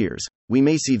coming years, we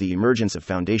may see the emergence of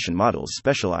foundation models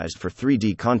specialized for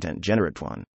 3D content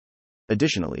generation.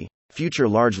 Additionally, future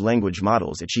large language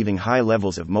models achieving high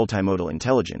levels of multimodal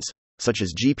intelligence, such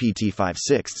as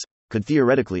GPT-5-6, could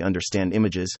theoretically understand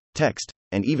images, text,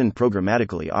 and even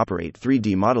programmatically operate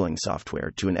 3D modeling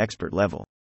software to an expert level.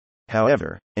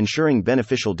 However, ensuring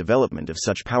beneficial development of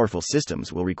such powerful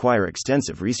systems will require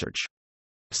extensive research.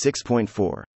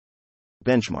 6.4.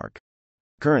 Benchmark.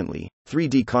 Currently,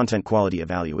 3D content quality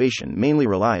evaluation mainly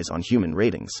relies on human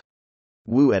ratings.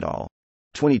 Wu et al.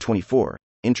 2024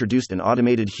 introduced an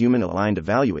automated human-aligned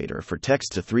evaluator for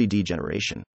text-to-3D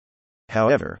generation.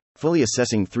 However, fully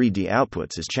assessing 3D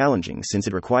outputs is challenging since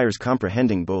it requires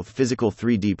comprehending both physical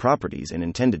 3D properties and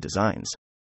intended designs.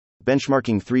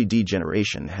 Benchmarking 3D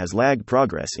generation has lagged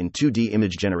progress in 2D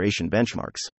image generation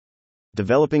benchmarks.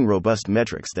 Developing robust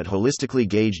metrics that holistically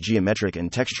gauge geometric and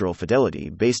textural fidelity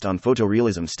based on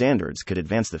photorealism standards could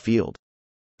advance the field.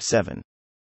 7.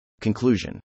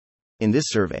 Conclusion. In this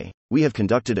survey, we have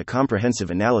conducted a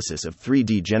comprehensive analysis of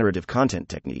 3D generative content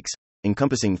techniques,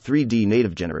 encompassing 3D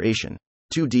native generation,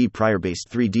 2D prior-based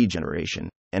 3D generation,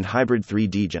 and hybrid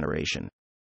 3D generation.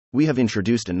 We have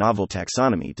introduced a novel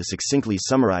taxonomy to succinctly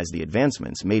summarize the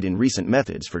advancements made in recent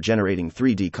methods for generating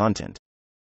 3D content.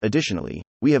 Additionally,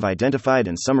 we have identified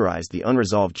and summarized the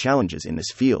unresolved challenges in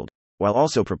this field, while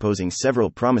also proposing several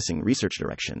promising research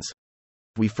directions.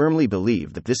 We firmly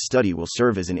believe that this study will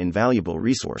serve as an invaluable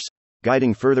resource,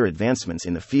 guiding further advancements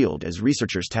in the field as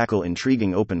researchers tackle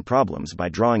intriguing open problems by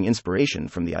drawing inspiration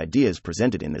from the ideas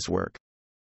presented in this work.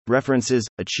 References: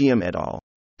 Achiam et al.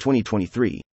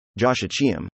 2023, Josh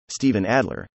Achiam, Stephen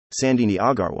Adler, Sandini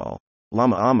Agarwal,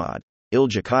 Lama Ahmad,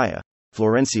 Ilja Kaya,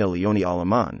 Florencia Leone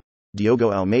Aleman,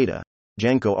 Diogo Almeida,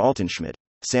 Janko Altenschmidt,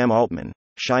 Sam Altman,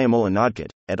 Shyamala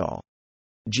Nodkot, et al.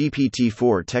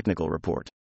 GPT-4 Technical Report.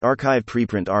 Archive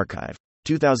Preprint Archive.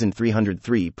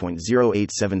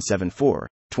 2303.08774,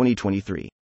 2023.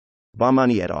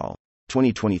 Bahmani et al.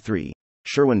 2023.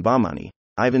 Sherwin Bahmani,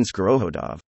 Ivan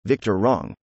Skorohodov, Viktor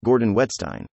Rong, Gordon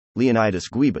Wetstein, Leonidas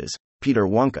Guibas, Peter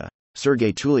Wonka,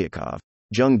 Sergei Tulyakov,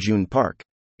 Jung Jun Park,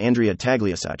 Andrea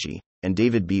Tagliasacci, and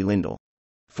David B. Lindell.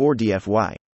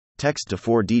 4DFY.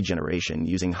 Text-to-4D generation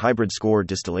using hybrid score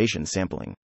distillation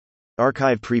sampling.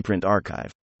 Archive Preprint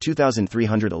Archive.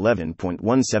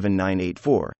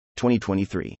 2311.17984,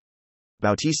 2023.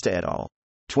 Bautista et al.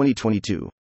 2022.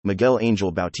 Miguel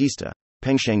Angel Bautista,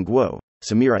 Pengsheng Guo,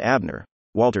 Samira Abner,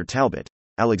 Walter Talbot,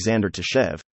 Alexander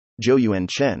Tashev, Zhouyuan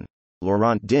Chen,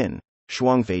 Laurent Din,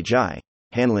 Shuangfei Zhai,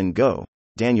 Hanlin Guo,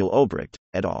 Daniel Ulbricht,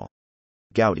 et al.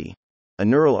 Gaudi. A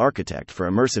neural architect for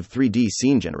immersive 3D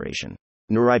scene generation.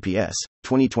 NeurIPS,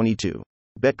 2022.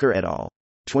 Betker et al.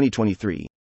 2023.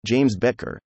 James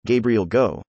Betker, Gabriel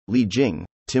Guo, Li Jing,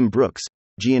 Tim Brooks,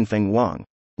 Jianfeng Wang,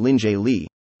 Linjie Li,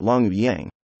 Longyu Yang,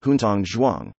 Huntong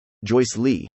Zhuang, Joyce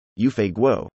Li, Yufei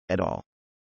Guo, et al.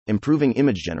 Improving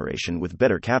image generation with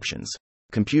better captions.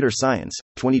 Computer Science,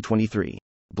 2023.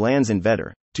 Blands and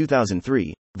Vetter,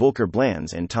 2003, Volker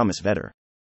Blands and Thomas Vetter.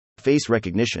 Face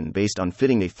recognition based on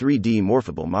fitting a 3D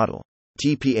morphable model.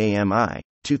 TPAMI,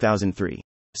 2003.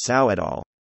 Cao et al.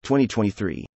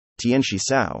 2023. Tianxi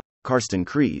Cao, Karsten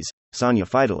Kries, Sonja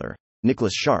Feidler,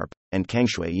 Nicholas Sharp, and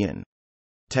Kangshui Yin.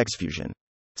 TextFusion.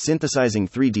 Synthesizing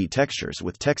 3D textures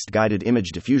with text-guided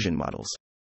image diffusion models.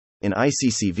 In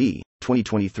ICCV,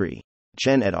 2023.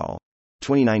 Chen et al.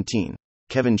 2019.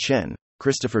 Kevin Chen,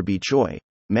 Christopher B. Choi,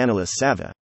 Manolis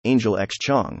Sava, Angel X.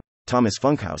 Chong, Thomas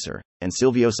Funkhauser, and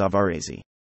Silvio Savarese.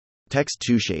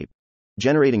 Text-to-Shape.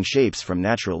 Generating shapes from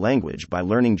natural language by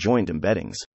learning joint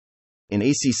embeddings. In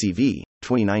ACCV,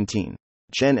 2019.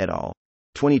 Chen et al.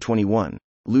 2021.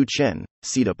 Lu Chen,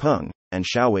 Sita Peng, and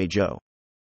Xiaowei Zhou.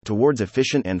 Towards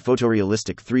Efficient and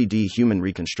Photorealistic 3D Human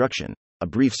Reconstruction, a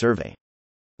Brief Survey.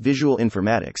 Visual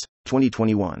Informatics,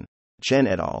 2021. Chen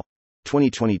et al.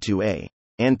 2022a.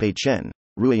 Anpei Chen,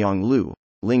 Ruiyang Lu,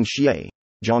 Ling Xie,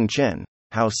 Zhong Chen,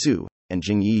 Hao Su, and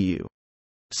Jingyi Yu.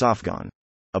 SoftGAN.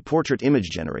 A portrait image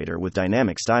generator with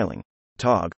dynamic styling.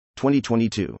 TOG,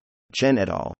 2022. Chen et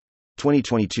al.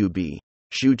 2022b.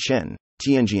 Xu Chen,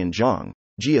 Tianjian Zhang,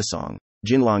 Jiasong,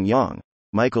 Jinlong Yang,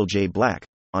 Michael J. Black,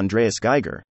 Andreas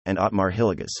Geiger, and Ottmar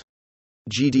Hillegas.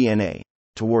 GDNA.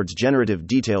 Towards Generative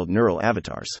Detailed Neural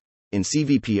Avatars. In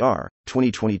CVPR,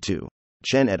 2022.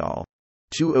 Chen et al.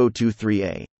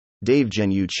 2023a. Dave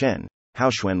Zhenyu Chen,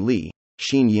 Haoxuan Li,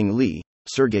 Xin Ying Li,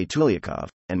 Sergey Tulyakov,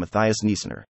 and Matthias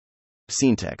Niesner.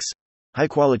 SceneTex.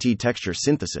 High-quality texture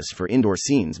synthesis for indoor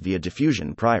scenes via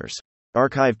diffusion priors.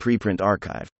 Archive Preprint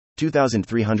Archive.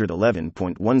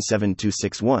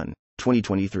 2311.17261,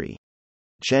 2023.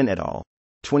 Chen et al.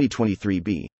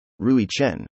 2023b. Rui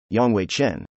Chen, Yongwei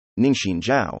Chen, Ningxin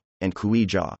Zhao, and Kui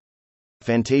Jia.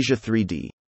 Fantasia 3D.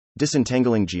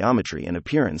 Disentangling geometry and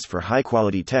appearance for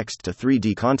high-quality text to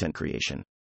 3D content creation.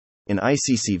 In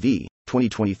ICCV,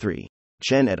 2023.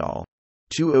 Chen et al.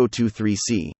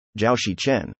 2023c, Zhaoxi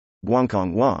Chen,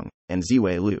 Guangkong Wang, and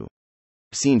Ziwei Liu.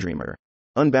 SceneDreamer.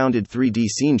 Unbounded 3D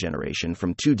scene generation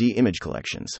from 2D image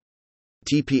collections.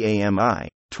 TPAMI,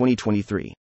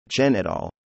 2023. Chen et al.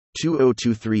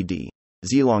 2023d.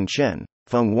 Zilong Chen,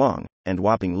 Feng Wang, and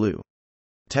Waping Liu.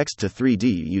 Text to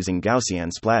 3D using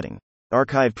Gaussian splatting.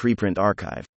 Archive Preprint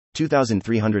Archive.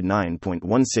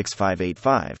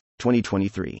 2309.16585,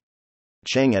 2023.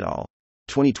 Cheng et al.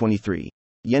 2023.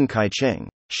 Yan Kai Cheng,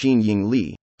 Xin Ying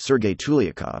Li, Sergey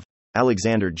Tulyakov,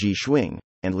 Alexander G. Schwing,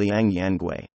 and Liang Yan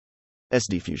Gui.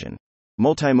 SDiffusion.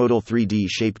 Multimodal 3D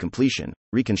shape completion,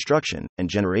 reconstruction, and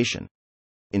generation.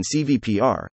 In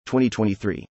CVPR,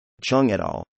 2023. Chung et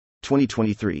al.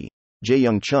 2023.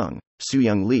 Jaeyoung Chung,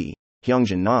 Sooyoung Lee,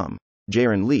 Hyungjin Nam,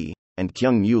 Jaron Lee, and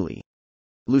Kyung-Moo Lee.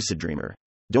 LucidDreamer.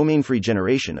 Domain-free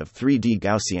generation of 3D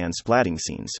Gaussian splatting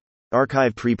scenes.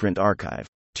 Archive Preprint Archive.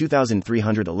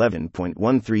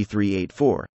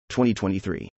 2311.13384,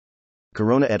 2023.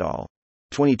 Corona et al.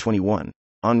 2021.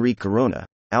 Henri Corona,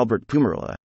 Albert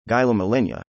Pumarilla, Gyla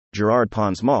Malenya, Gerard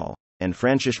Pons-Moll, and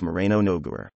Francis Moreno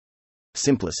Noguer.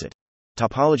 Simplicit.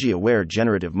 Topology-aware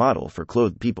generative model for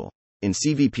clothed people. In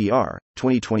CVPR,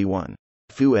 2021.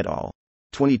 Fu et al.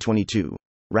 2022.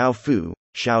 Rao Fu,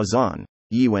 Xiao Zhan,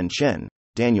 Yiwen Chen,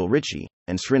 Daniel Ritchie,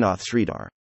 and Srinath Sridhar.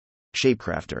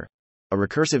 Shapecrafter. A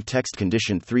recursive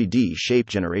text-conditioned 3D shape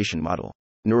generation model.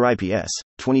 NeurIPS,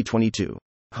 2022.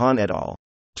 Han et al.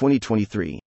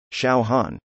 2023. Xiao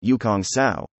Han, Yukong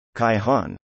Cao, Kai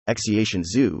Han, Xiation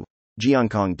Zhu,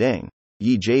 Jiankong Deng,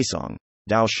 Yi Jaesong,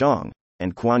 Dao Shang,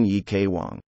 and Quan Yi K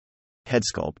Wang.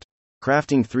 Headsculpt.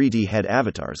 Crafting 3D head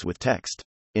avatars with text.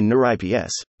 In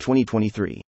NeurIPS,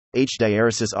 2023. H.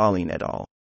 Diaresis Aline et al.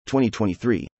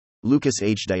 2023. Lucas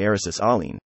H. Diaresis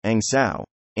Aline, Ang Sao,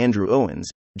 Andrew Owens,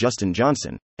 Justin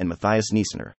Johnson, and Matthias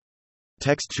Niesner.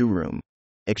 Text to Room.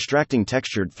 Extracting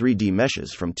textured 3D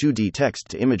meshes from 2D text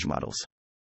to image models.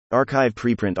 Archive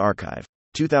Preprint Archive.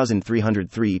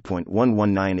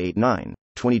 2303.11989,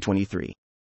 2023.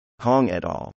 Hong et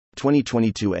al.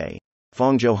 2022a.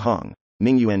 Fangzhou Hong,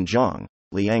 Mingyuan Zhang,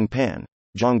 Liang Pan,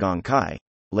 Zhonggong Kai,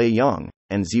 Lei Yang,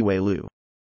 and Ziwei Liu.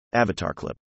 Avatar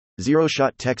Clip.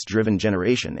 Zero-shot text-driven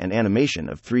generation and animation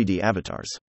of 3D avatars.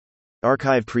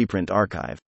 Archive Preprint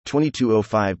Archive.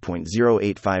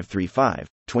 2205.08535,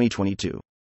 2022.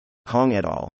 Hong et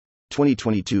al.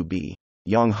 2022b.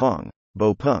 Yang Hong,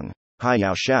 Bo Peng,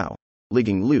 Haiyao Xiao,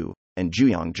 Liging Liu, and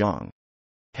Juyang Zhang.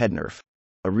 HeadNerf.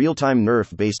 A real-time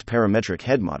NeRF-based parametric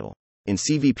head model. In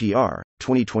CVPR,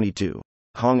 2022.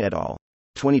 Hong et al.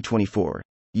 2024.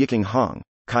 Yiking Hong,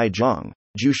 Kai Zhang,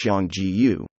 Zhuxiang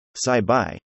Jiyu, Sai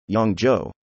Bai, Yang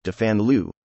Zhou, Defan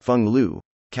Liu, Feng Liu,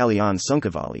 Kalian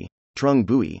Sunkavali, Trung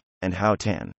Bui, and Hao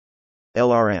Tan.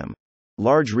 LRM.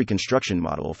 Large reconstruction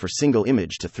model for single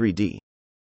image to 3D.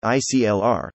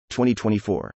 ICLR,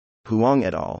 2024. Huang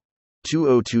et al.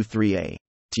 2023a.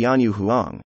 Tianyu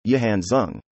Huang, Yihan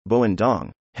Zeng, Bowen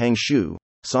Dong, Hang Shu,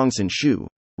 Songson Shu,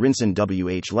 Rinsen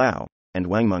WH Lau, and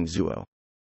Wangmeng Zuo.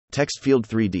 Text Field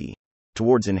 3D.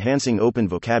 Towards enhancing open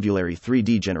vocabulary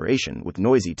 3D generation with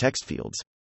noisy text fields.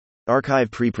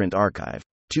 Archive Preprint Archive.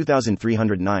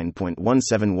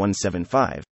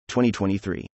 2309.17175,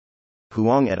 2023.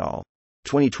 Huang et al.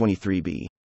 2023b.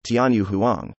 Tianyu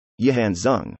Huang, Yihan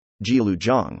Zeng, Jilu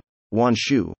Zhang, Wan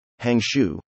Shu, Hang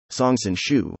Shu, Songson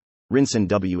Shu, Rinsen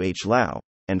WH Lau,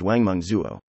 and Wangmeng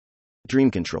Zuo.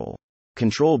 Dream Control.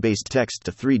 Control-based text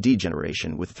to 3D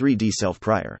generation with 3D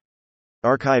self-prior.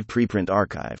 Archive Preprint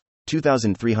Archive.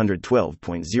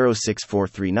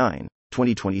 2312.06439,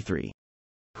 2023.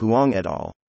 Huang et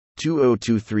al.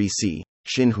 2023c.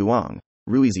 Xin Huang,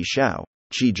 Ruizi Xiao,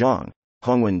 Qi Zhang,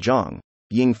 Hongwen Zhang,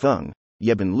 Ying Feng,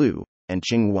 Yebin Liu, and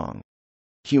Qing Wang.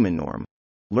 Human Norm.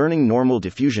 Learning normal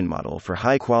diffusion model for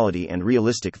high-quality and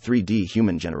realistic 3D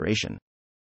human generation.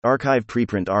 Archive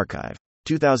Preprint Archive.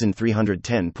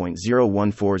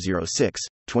 2310.01406,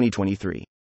 2023.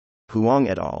 Huang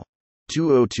et al.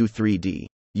 2023d.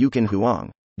 Yukin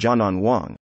Huang, Jianan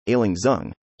Wang, Ailing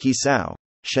Zeng, He Sao,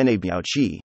 Shene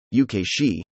Biaoqi, Uk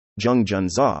Shi, Zheng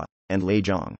Junza, and Lei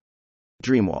Zhang.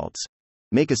 Dreamwaltz.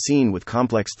 Make a scene with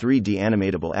complex 3D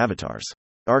animatable avatars.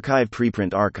 Archive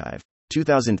Preprint Archive.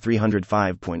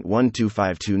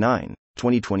 2305.12529,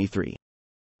 2023.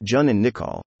 Jun and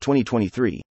Nicol,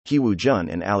 2023, Hiwoo Jun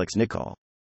and Alex Nicol.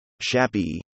 Shap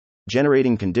E.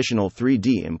 Generating Conditional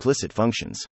 3D Implicit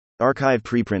Functions. Archive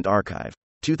Preprint Archive.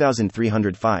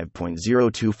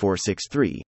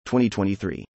 2305.02463,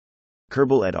 2023.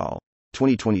 Kerbel et al.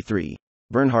 2023.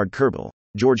 Bernhard Kerbel,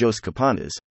 Georgios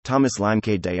Kapanas, Thomas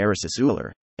Limke Diaresis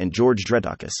Euler, and George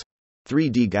Dredakis.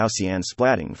 3D Gaussian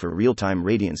splatting for real-time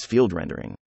radiance field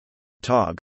rendering.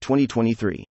 TOG,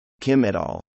 2023. Kim et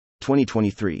al.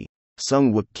 2023.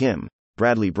 Sung Wook Kim,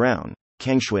 Bradley Brown,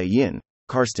 Kangshui Yin,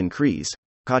 Karsten Kreis,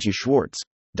 Katja Schwartz,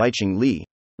 Daiching Li,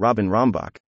 Robin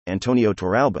Rombach, Antonio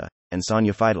Torralba, and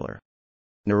Sonia Feidler.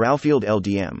 Neuralfield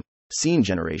LDM. Scene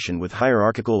generation with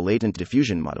hierarchical latent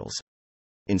diffusion models.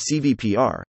 In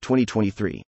CVPR,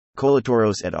 2023.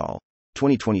 Kolatoros et al.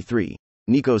 2023.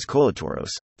 Nikos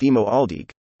Kolatoros, Thimo Aldig,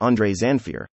 Andrei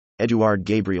Zanfir, Eduard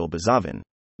Gabriel Bazavin,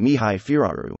 Mihai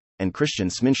Firaru, and Christian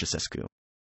Sminchescu.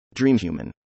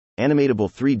 Dreamhuman. Animatable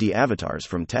 3D avatars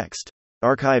from text.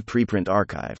 Archive Preprint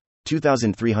Archive.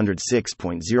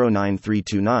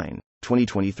 2306.09329,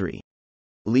 2023.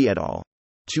 Li et al.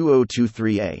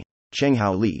 2023a.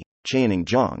 Chenghao Li, Chayaning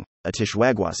Zhang, Atish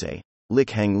Wagwase, Lik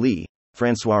Heng Li,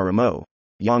 Francois Rameau,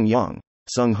 Yang Yang,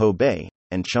 Sung Ho Bei,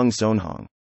 and Chung Sonhong.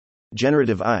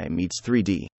 Generative I meets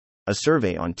 3D. A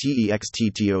survey on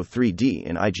TEXTTO 3D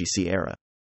in IGC era.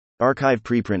 Archive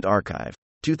Preprint Archive.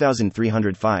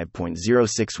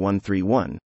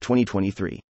 2305.06131,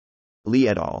 2023. Li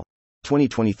et al.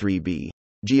 2023b.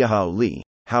 Jiahao Li,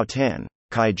 Hao Tan,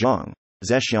 Kai Zhang,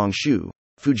 Zhexiang Xu,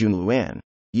 Fujun Luan,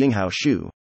 Yinghao Xu,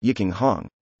 Yiking Hong,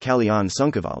 Kalyan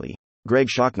Sunkavali, Greg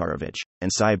Shoknarovich,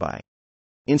 and Sai Bai.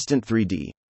 Instant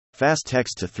 3D. Fast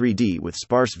text to 3D with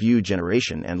sparse view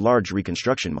generation and large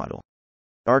reconstruction model.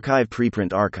 Archive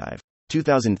Preprint Archive.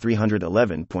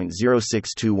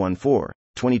 2311.06214,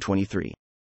 2023.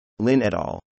 Lin et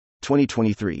al.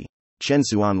 2023. Chen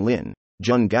Suan Lin,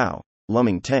 Jun Gao,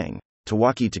 Luming Tang,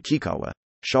 Tawaki Takikawa,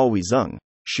 Shalwi Zeng,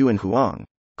 Xuan Huang,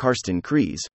 Karsten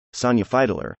Kreis, Sonia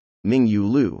Feidler, Ming Yu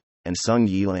Lu, and Sung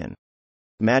Yi Lin.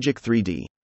 Magic 3D.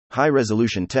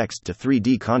 High-resolution text to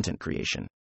 3D content creation.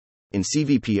 In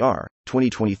CVPR,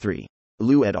 2023.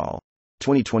 Liu et al.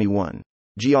 2021.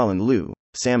 Jialin Liu,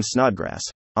 Sam Snodgrass,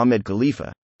 Ahmed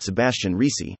Khalifa, Sebastian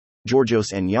Risi,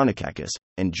 Georgios N. Yannikakis,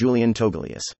 and Julian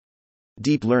Togolius.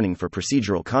 Deep Learning for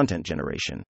Procedural Content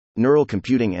Generation. Neural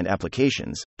Computing and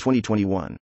Applications,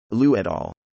 2021. Liu et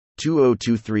al.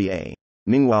 2023a.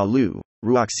 Minghua Liu,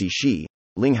 Ruoxi Shi,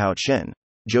 Linghao Chen,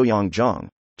 Zhouyang Zhang,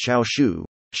 Chao Shu,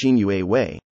 Xinyue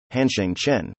Wei, Hansheng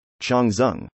Chen, Chang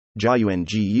Zeng, Jiayuan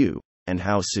Gu, and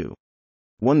Hao Su.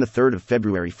 1/3 of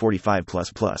February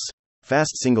 45++.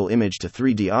 Fast single image to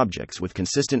 3D objects with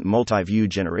consistent multi-view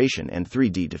generation and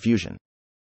 3D diffusion.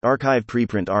 Archive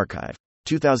Preprint Archive.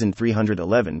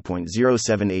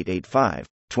 2311.07885,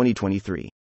 2023.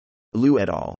 Liu et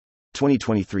al.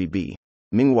 2023b.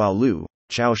 Minghua Liu,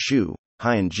 Chao Shu,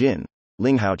 Haiyan Jin,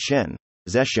 Linghao Chen,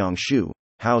 Zhexiang Xu,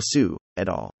 Hao Su, et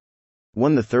al.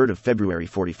 1/3 of February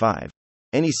 45.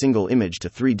 Any single image to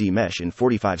 3D mesh in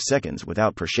 45 seconds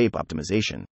without per-shape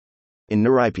optimization. In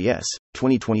NeurIPS,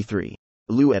 2023.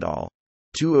 Liu et al.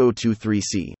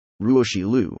 2023c. Ruoshi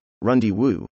Liu, Rundi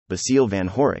Wu, Basil Van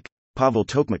Horik, Pavel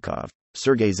Tokmakov,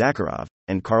 Sergei Zakharov,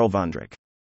 and Karl Vondrich.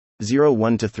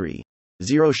 01-3.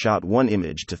 0-shot 1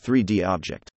 image to 3D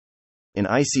object. In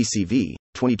ICCV,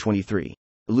 2023.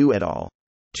 Liu et al.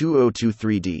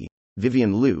 2023d.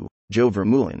 Vivian Liu, Joe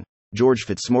Vermeulen, George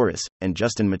Fitzmaurice, and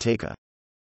Justin Mateka.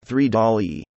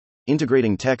 3DAL-E.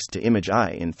 Integrating text to image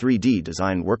I in 3D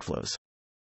design workflows.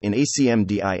 In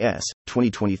ACMDIS,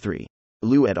 2023.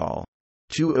 Liu et al.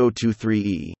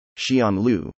 2023e. Xian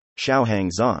Liu, Xiaohang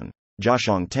Zhan,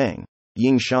 Jiashong Tang,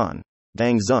 Ying Shan,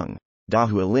 Dang Zeng,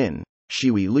 Dahua Lin,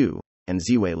 Shiwei Liu, and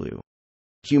Ziwei Liu.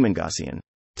 Human Gaussian.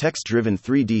 Text-driven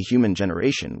 3D human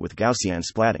generation with Gaussian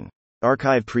splatting.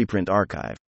 Archive Preprint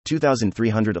Archive.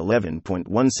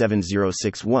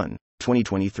 2311.17061,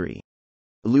 2023.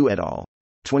 Liu et al.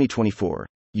 2024.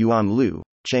 Yuan Liu,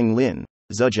 Cheng Lin,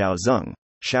 Zhejiao Zeng,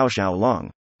 Xiaoxiao Long,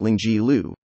 Lingji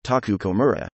Liu, Taku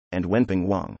Komura, and Wenping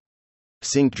Wang.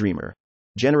 Sync Dreamer.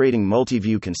 Generating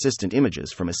multi-view consistent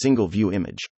images from a single view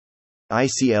image.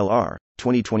 ICLR,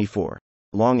 2024.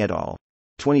 Long et al.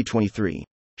 2023.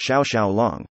 Xiaoxiao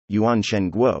Long, Yuan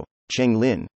Chen Guo, Cheng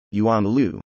Lin, Yuan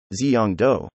Liu, Ziyang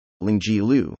Dou, Lingji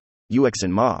Liu,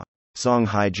 Yuexin Ma, Song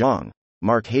Hai Zhang,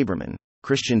 Mark Haberman,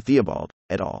 Christian Theobald,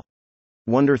 et al.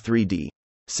 Wonder 3D.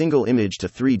 Single image to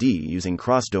 3D using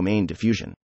cross-domain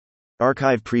diffusion.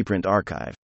 Archive Preprint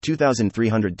Archive.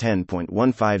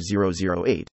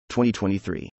 2310.15008,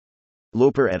 2023.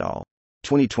 Loper et al.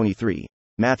 2023.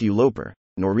 Matthew Loper,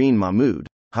 Noreen Mahmood,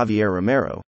 Javier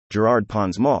Romero, Gerard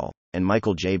Pons Mall, and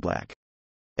Michael J. Black.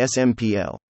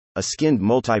 SMPL. A skinned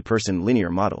multi-person linear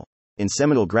model. In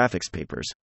Seminal Graphics Papers.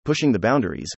 Pushing the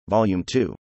Boundaries, Volume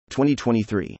 2.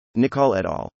 2023. Nikal et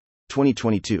al.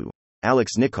 2022.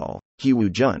 Alex Nikal,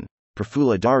 Hiwoo Jun,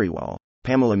 Prafula Dhariwal,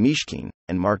 Pamela Mishkin,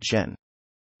 and Mark Chen.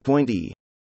 Point E.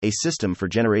 A system for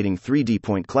generating 3D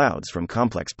point clouds from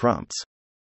complex prompts.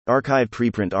 Archive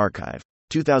Preprint Archive.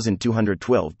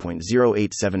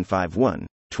 2212.08751,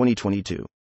 2022.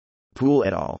 Poole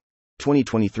et al.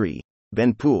 2023.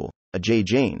 Ben Poole, Ajay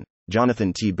Jain,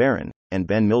 Jonathan T. Barron, and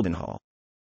Ben Mildenhall.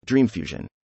 DreamFusion.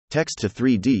 Text to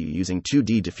 3D using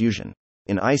 2D diffusion.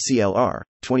 In ICLR,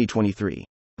 2023.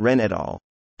 Ren et al.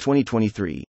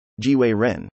 2023. Jiwei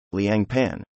Ren, Liang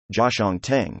Pan, Jiaxiong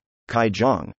Teng, Kai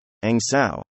Zhang, Ang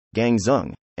Sao, Gang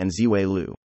Zeng, and Ziwei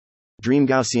Liu. Dream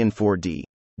Gaussian 4D.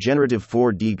 Generative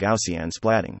 4D Gaussian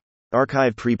splatting.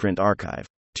 Archive Preprint Archive.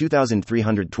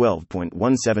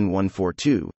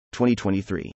 2312.17142,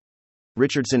 2023.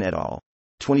 Richardson et al.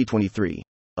 2023.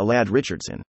 Alad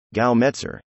Richardson, Gal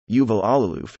Metzer, Yuval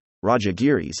Alaluf, Raja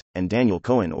Giris, and Daniel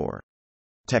Cohen Orr.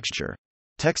 Texture.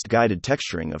 Text-guided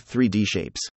texturing of 3D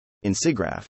shapes. In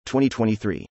SIGGRAPH,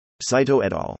 2023. Saito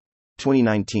et al.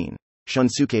 2019.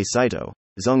 Shunsuke Saito,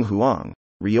 Zeng Huang,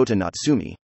 Ryota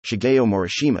Natsumi, Shigeo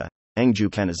Morishima, Angju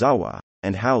Kanazawa,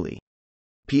 and Howley.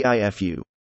 PIFU.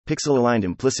 Pixel-aligned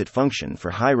implicit function for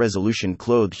high-resolution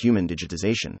clothed human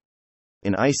digitization.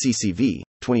 In ICCV,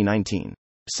 2019.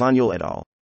 Sanyal et al.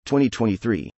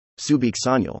 2023. Subik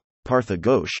Sanyal, Partha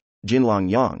Ghosh, Jinlong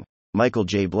Yang, Michael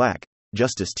J. Black,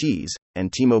 Justice Tees,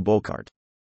 and Timo Bolkart.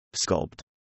 Sculpt.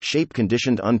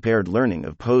 Shape-conditioned unpaired learning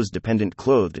of pose-dependent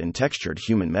clothed and textured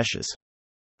human meshes.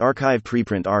 Archive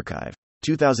Preprint Archive.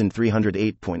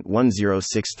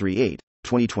 2308.10638,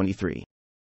 2023.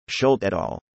 Schult et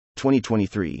al.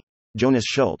 2023. Jonas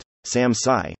Schult, Sam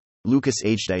Tsai, Lucas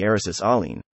H. Diaresis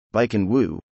Aline, Baiken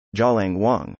Wu, Jialang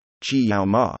Wang, Qi Yao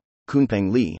Ma,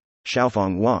 Kunpeng Li,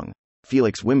 Xiaofeng Wang,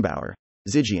 Felix Wimbauer,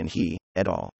 Zijian He, et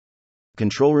al.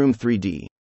 Control Room 3D.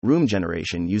 Room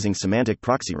generation using semantic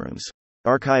proxy rooms.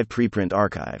 Archive Preprint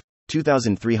Archive.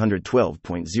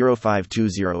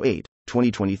 2312.05208,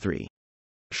 2023.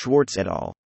 Schwartz et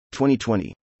al.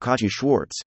 2020. Katyu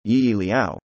Schwartz, Yi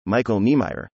Liao, Michael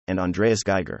Niemeyer, and Andreas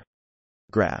Geiger.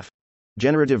 Graph.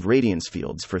 Generative radiance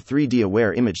fields for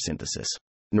 3D-aware image synthesis.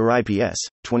 NeurIPS,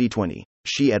 2020.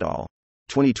 Shi et al.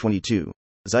 2022.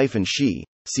 Xifen Shi,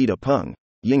 Sita Peng,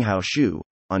 Yinghao Xu,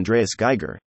 Andreas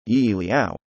Geiger, Yi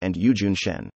Liao, and Yujun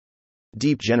Shen.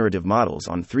 Deep Generative Models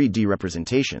on 3D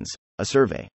Representations, a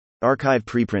Survey. Archive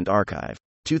Preprint Archive.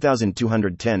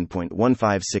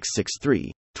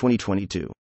 2210.15663,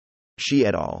 2022. Shi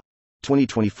et al.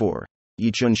 2024.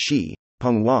 Yichun Shi,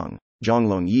 Peng Wang,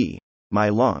 Zhonglong Yi, Mai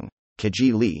Long,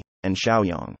 Keji Li, and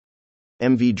Xiaoyang.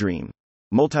 MV Dream.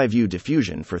 Multiview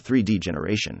diffusion for 3D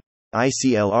generation.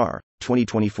 ICLR,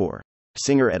 2024.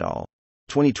 Singer et al.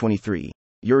 2023.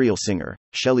 Uriel Singer,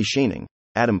 Shelley Shaning,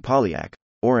 Adam Polyak,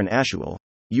 Oren Ashuel,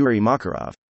 Yuri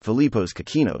Makarov, Filipos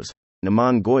Kakinos,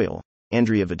 Naman Goyal,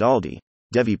 Andrea Vidaldi,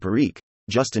 Devi Parikh,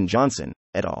 Justin Johnson,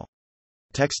 et al.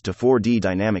 Text to 4D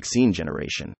dynamic scene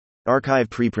generation. Archive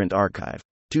Preprint Archive.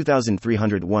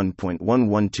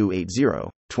 2301.11280,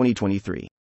 2023.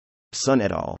 Sun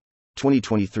et al.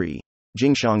 2023.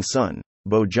 Jingshang Sun,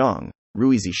 Bo Zhang,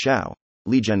 Ruizi Xiao,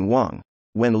 Lijian Wang,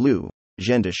 Wen Liu,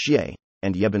 Zhenda Xie,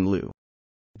 and Yebin Liu.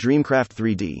 Dreamcraft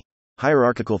 3D.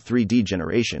 Hierarchical 3D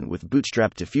generation with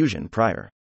bootstrap diffusion prior.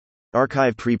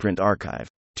 Archive Preprint Archive.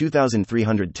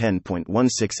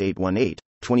 2310.16818,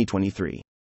 2023.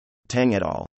 Tang et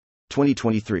al.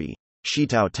 2023.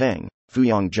 Shitao Tang,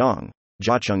 Fuyang Zhang,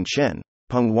 Jiacheng Chen,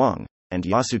 Peng Wang, and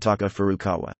Yasutaka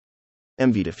Furukawa.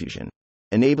 MV Diffusion.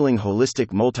 Enabling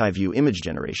holistic multi-view image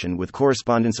generation with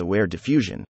correspondence-aware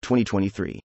diffusion,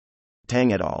 2023.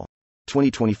 Tang et al.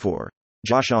 2024.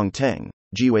 Jiaxiong Teng,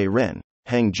 Jiwei Ren,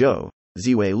 Heng Zhou,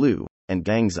 Ziwei Liu, and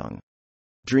Gang Zeng.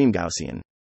 Dream Gaussian.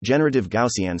 Generative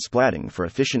Gaussian splatting for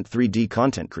efficient 3D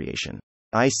content creation.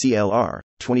 ICLR,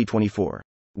 2024.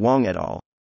 Wang et al.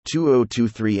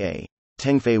 2023a.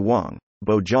 Tengfei Wang,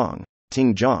 Bo Zhang,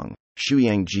 Ting Zhang,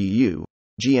 Shuyang Jiyu,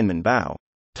 Jianmen Bao,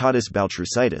 Tadas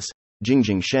Baltrusitis,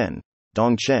 Jingjing Shen,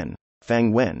 Dong Chen,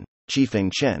 Fang Wen,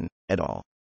 Qifeng Chen, et al.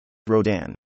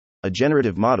 Rodan. a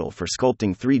generative model for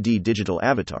sculpting 3D digital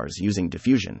avatars using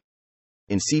diffusion.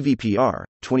 In CVPR,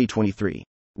 2023.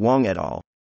 Wang et al.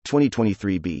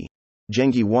 2023b.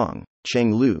 Zhengyi Wang,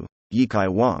 Cheng Lu, Yikai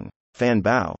Wang, Fan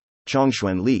Bao,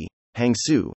 Chongxuan Li, Hang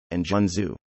Su, and Jun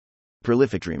Zhu.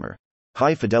 Prolific Dreamer.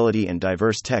 High fidelity and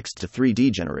diverse text to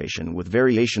 3D generation with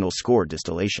variational score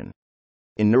distillation.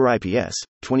 In NeurIPS,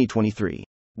 2023.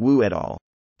 Wu et al.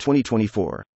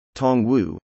 2024. Tong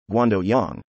Wu, Guando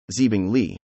Yang, Zibing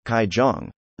Li, Kai Zhang,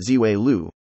 Ziwei Lu,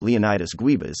 Leonidas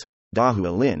Guibas,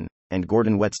 Dahua Lin, and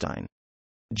Gordon Wettstein.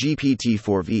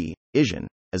 GPT-4v, Ision,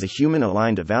 as a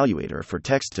human-aligned evaluator for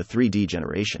text to 3D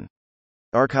generation.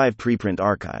 Archive Preprint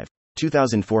Archive,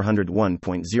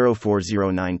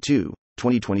 2401.04092,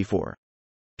 2024.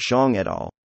 Shang et al.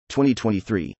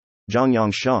 2023.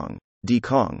 Zhangyang Shang, Di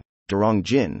Kong, Derong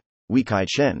Jin, Weikai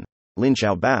Chen,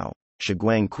 Linchao Bao,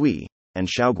 Shiguang Kui, and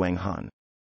Xiaoguang Han.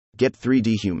 Get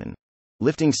 3D Human.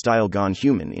 Lifting Style Gone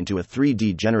Human into a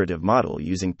 3D generative model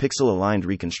using pixel-aligned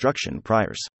reconstruction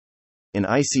priors. In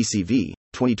ICCV,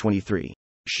 2023.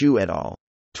 Xu et al.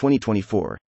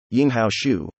 2024. Yinghao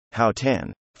Xu, Hao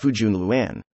Tan, Fujun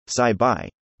Luan, Sai Bai,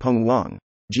 Peng Wang,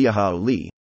 Jiahao Li,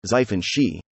 Xifen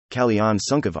Shi, Kalian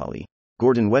Sunkavali,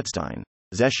 Gordon Wettstein,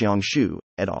 Zhexiang Xu,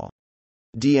 et al.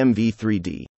 DMV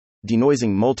 3D.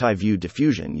 Denoising multi-view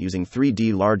diffusion using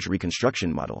 3D large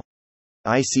reconstruction model.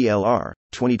 ICLR,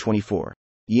 2024.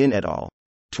 Yin et al.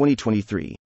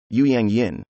 2023. Yuyang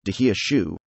Yin, Dehia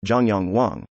Xu, Zhangyang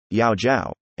Wang, Yao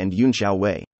Zhao, and Yunxiao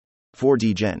Wei.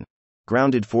 4D Gen.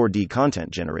 Grounded 4D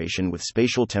content generation with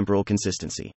spatial temporal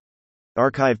consistency.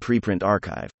 Archive Preprint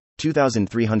Archive,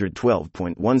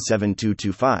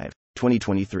 2312.17225,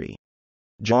 2023.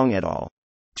 Zhang et al.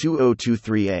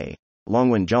 2023a.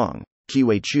 Longwen Zhang,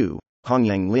 Qiwei Chu,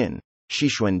 Hongyang Lin,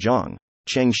 Xishuan Zhang,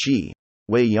 Cheng Shi,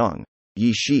 Wei Yang,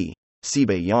 Yi Shi,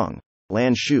 Sibei Yang,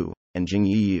 Lan Shu, and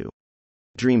Jingyi Yu.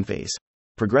 Dreamface.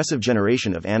 Progressive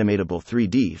generation of animatable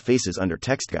 3D faces under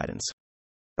text guidance.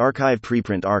 Archive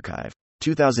Preprint Archive,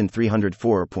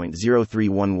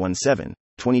 2304.03117,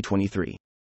 2023.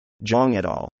 Zhang et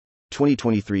al.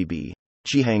 2023b.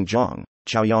 Qihang Zhang,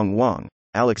 Chaoyang Wang,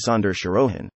 Alexander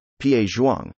Shirohan, Pie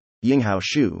Zhuang, Yinghao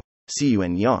Xu,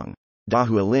 Siyuan Yang,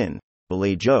 Dahua Lin,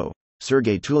 Balei Zhou,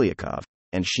 Sergei Tulyakov,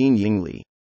 and Xin Ying Li.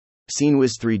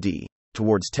 SceneWiz 3D.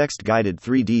 Towards text-guided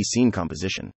 3D scene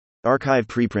composition. Archive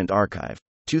Preprint Archive,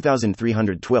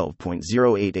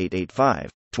 2312.08885,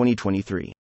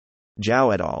 2023.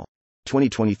 Zhao et al.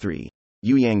 2023.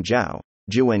 Yuyang Zhao,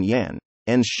 Jiwen Yan,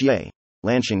 Ens Xie,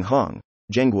 Lanxing Hong,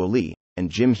 Zhengguo Li, and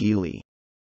Jim He Li.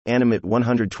 Animate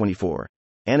 124.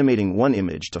 Animating one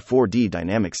image to 4D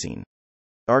dynamic scene.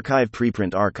 Archive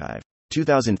Preprint Archive,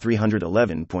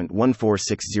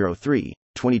 2311.14603,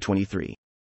 2023.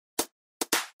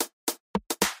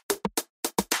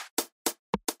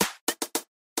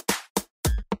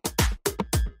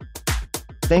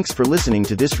 Thanks for listening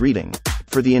to this reading.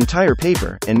 For the entire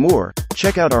paper and more,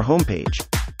 check out our homepage,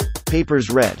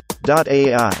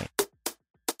 papersread.ai.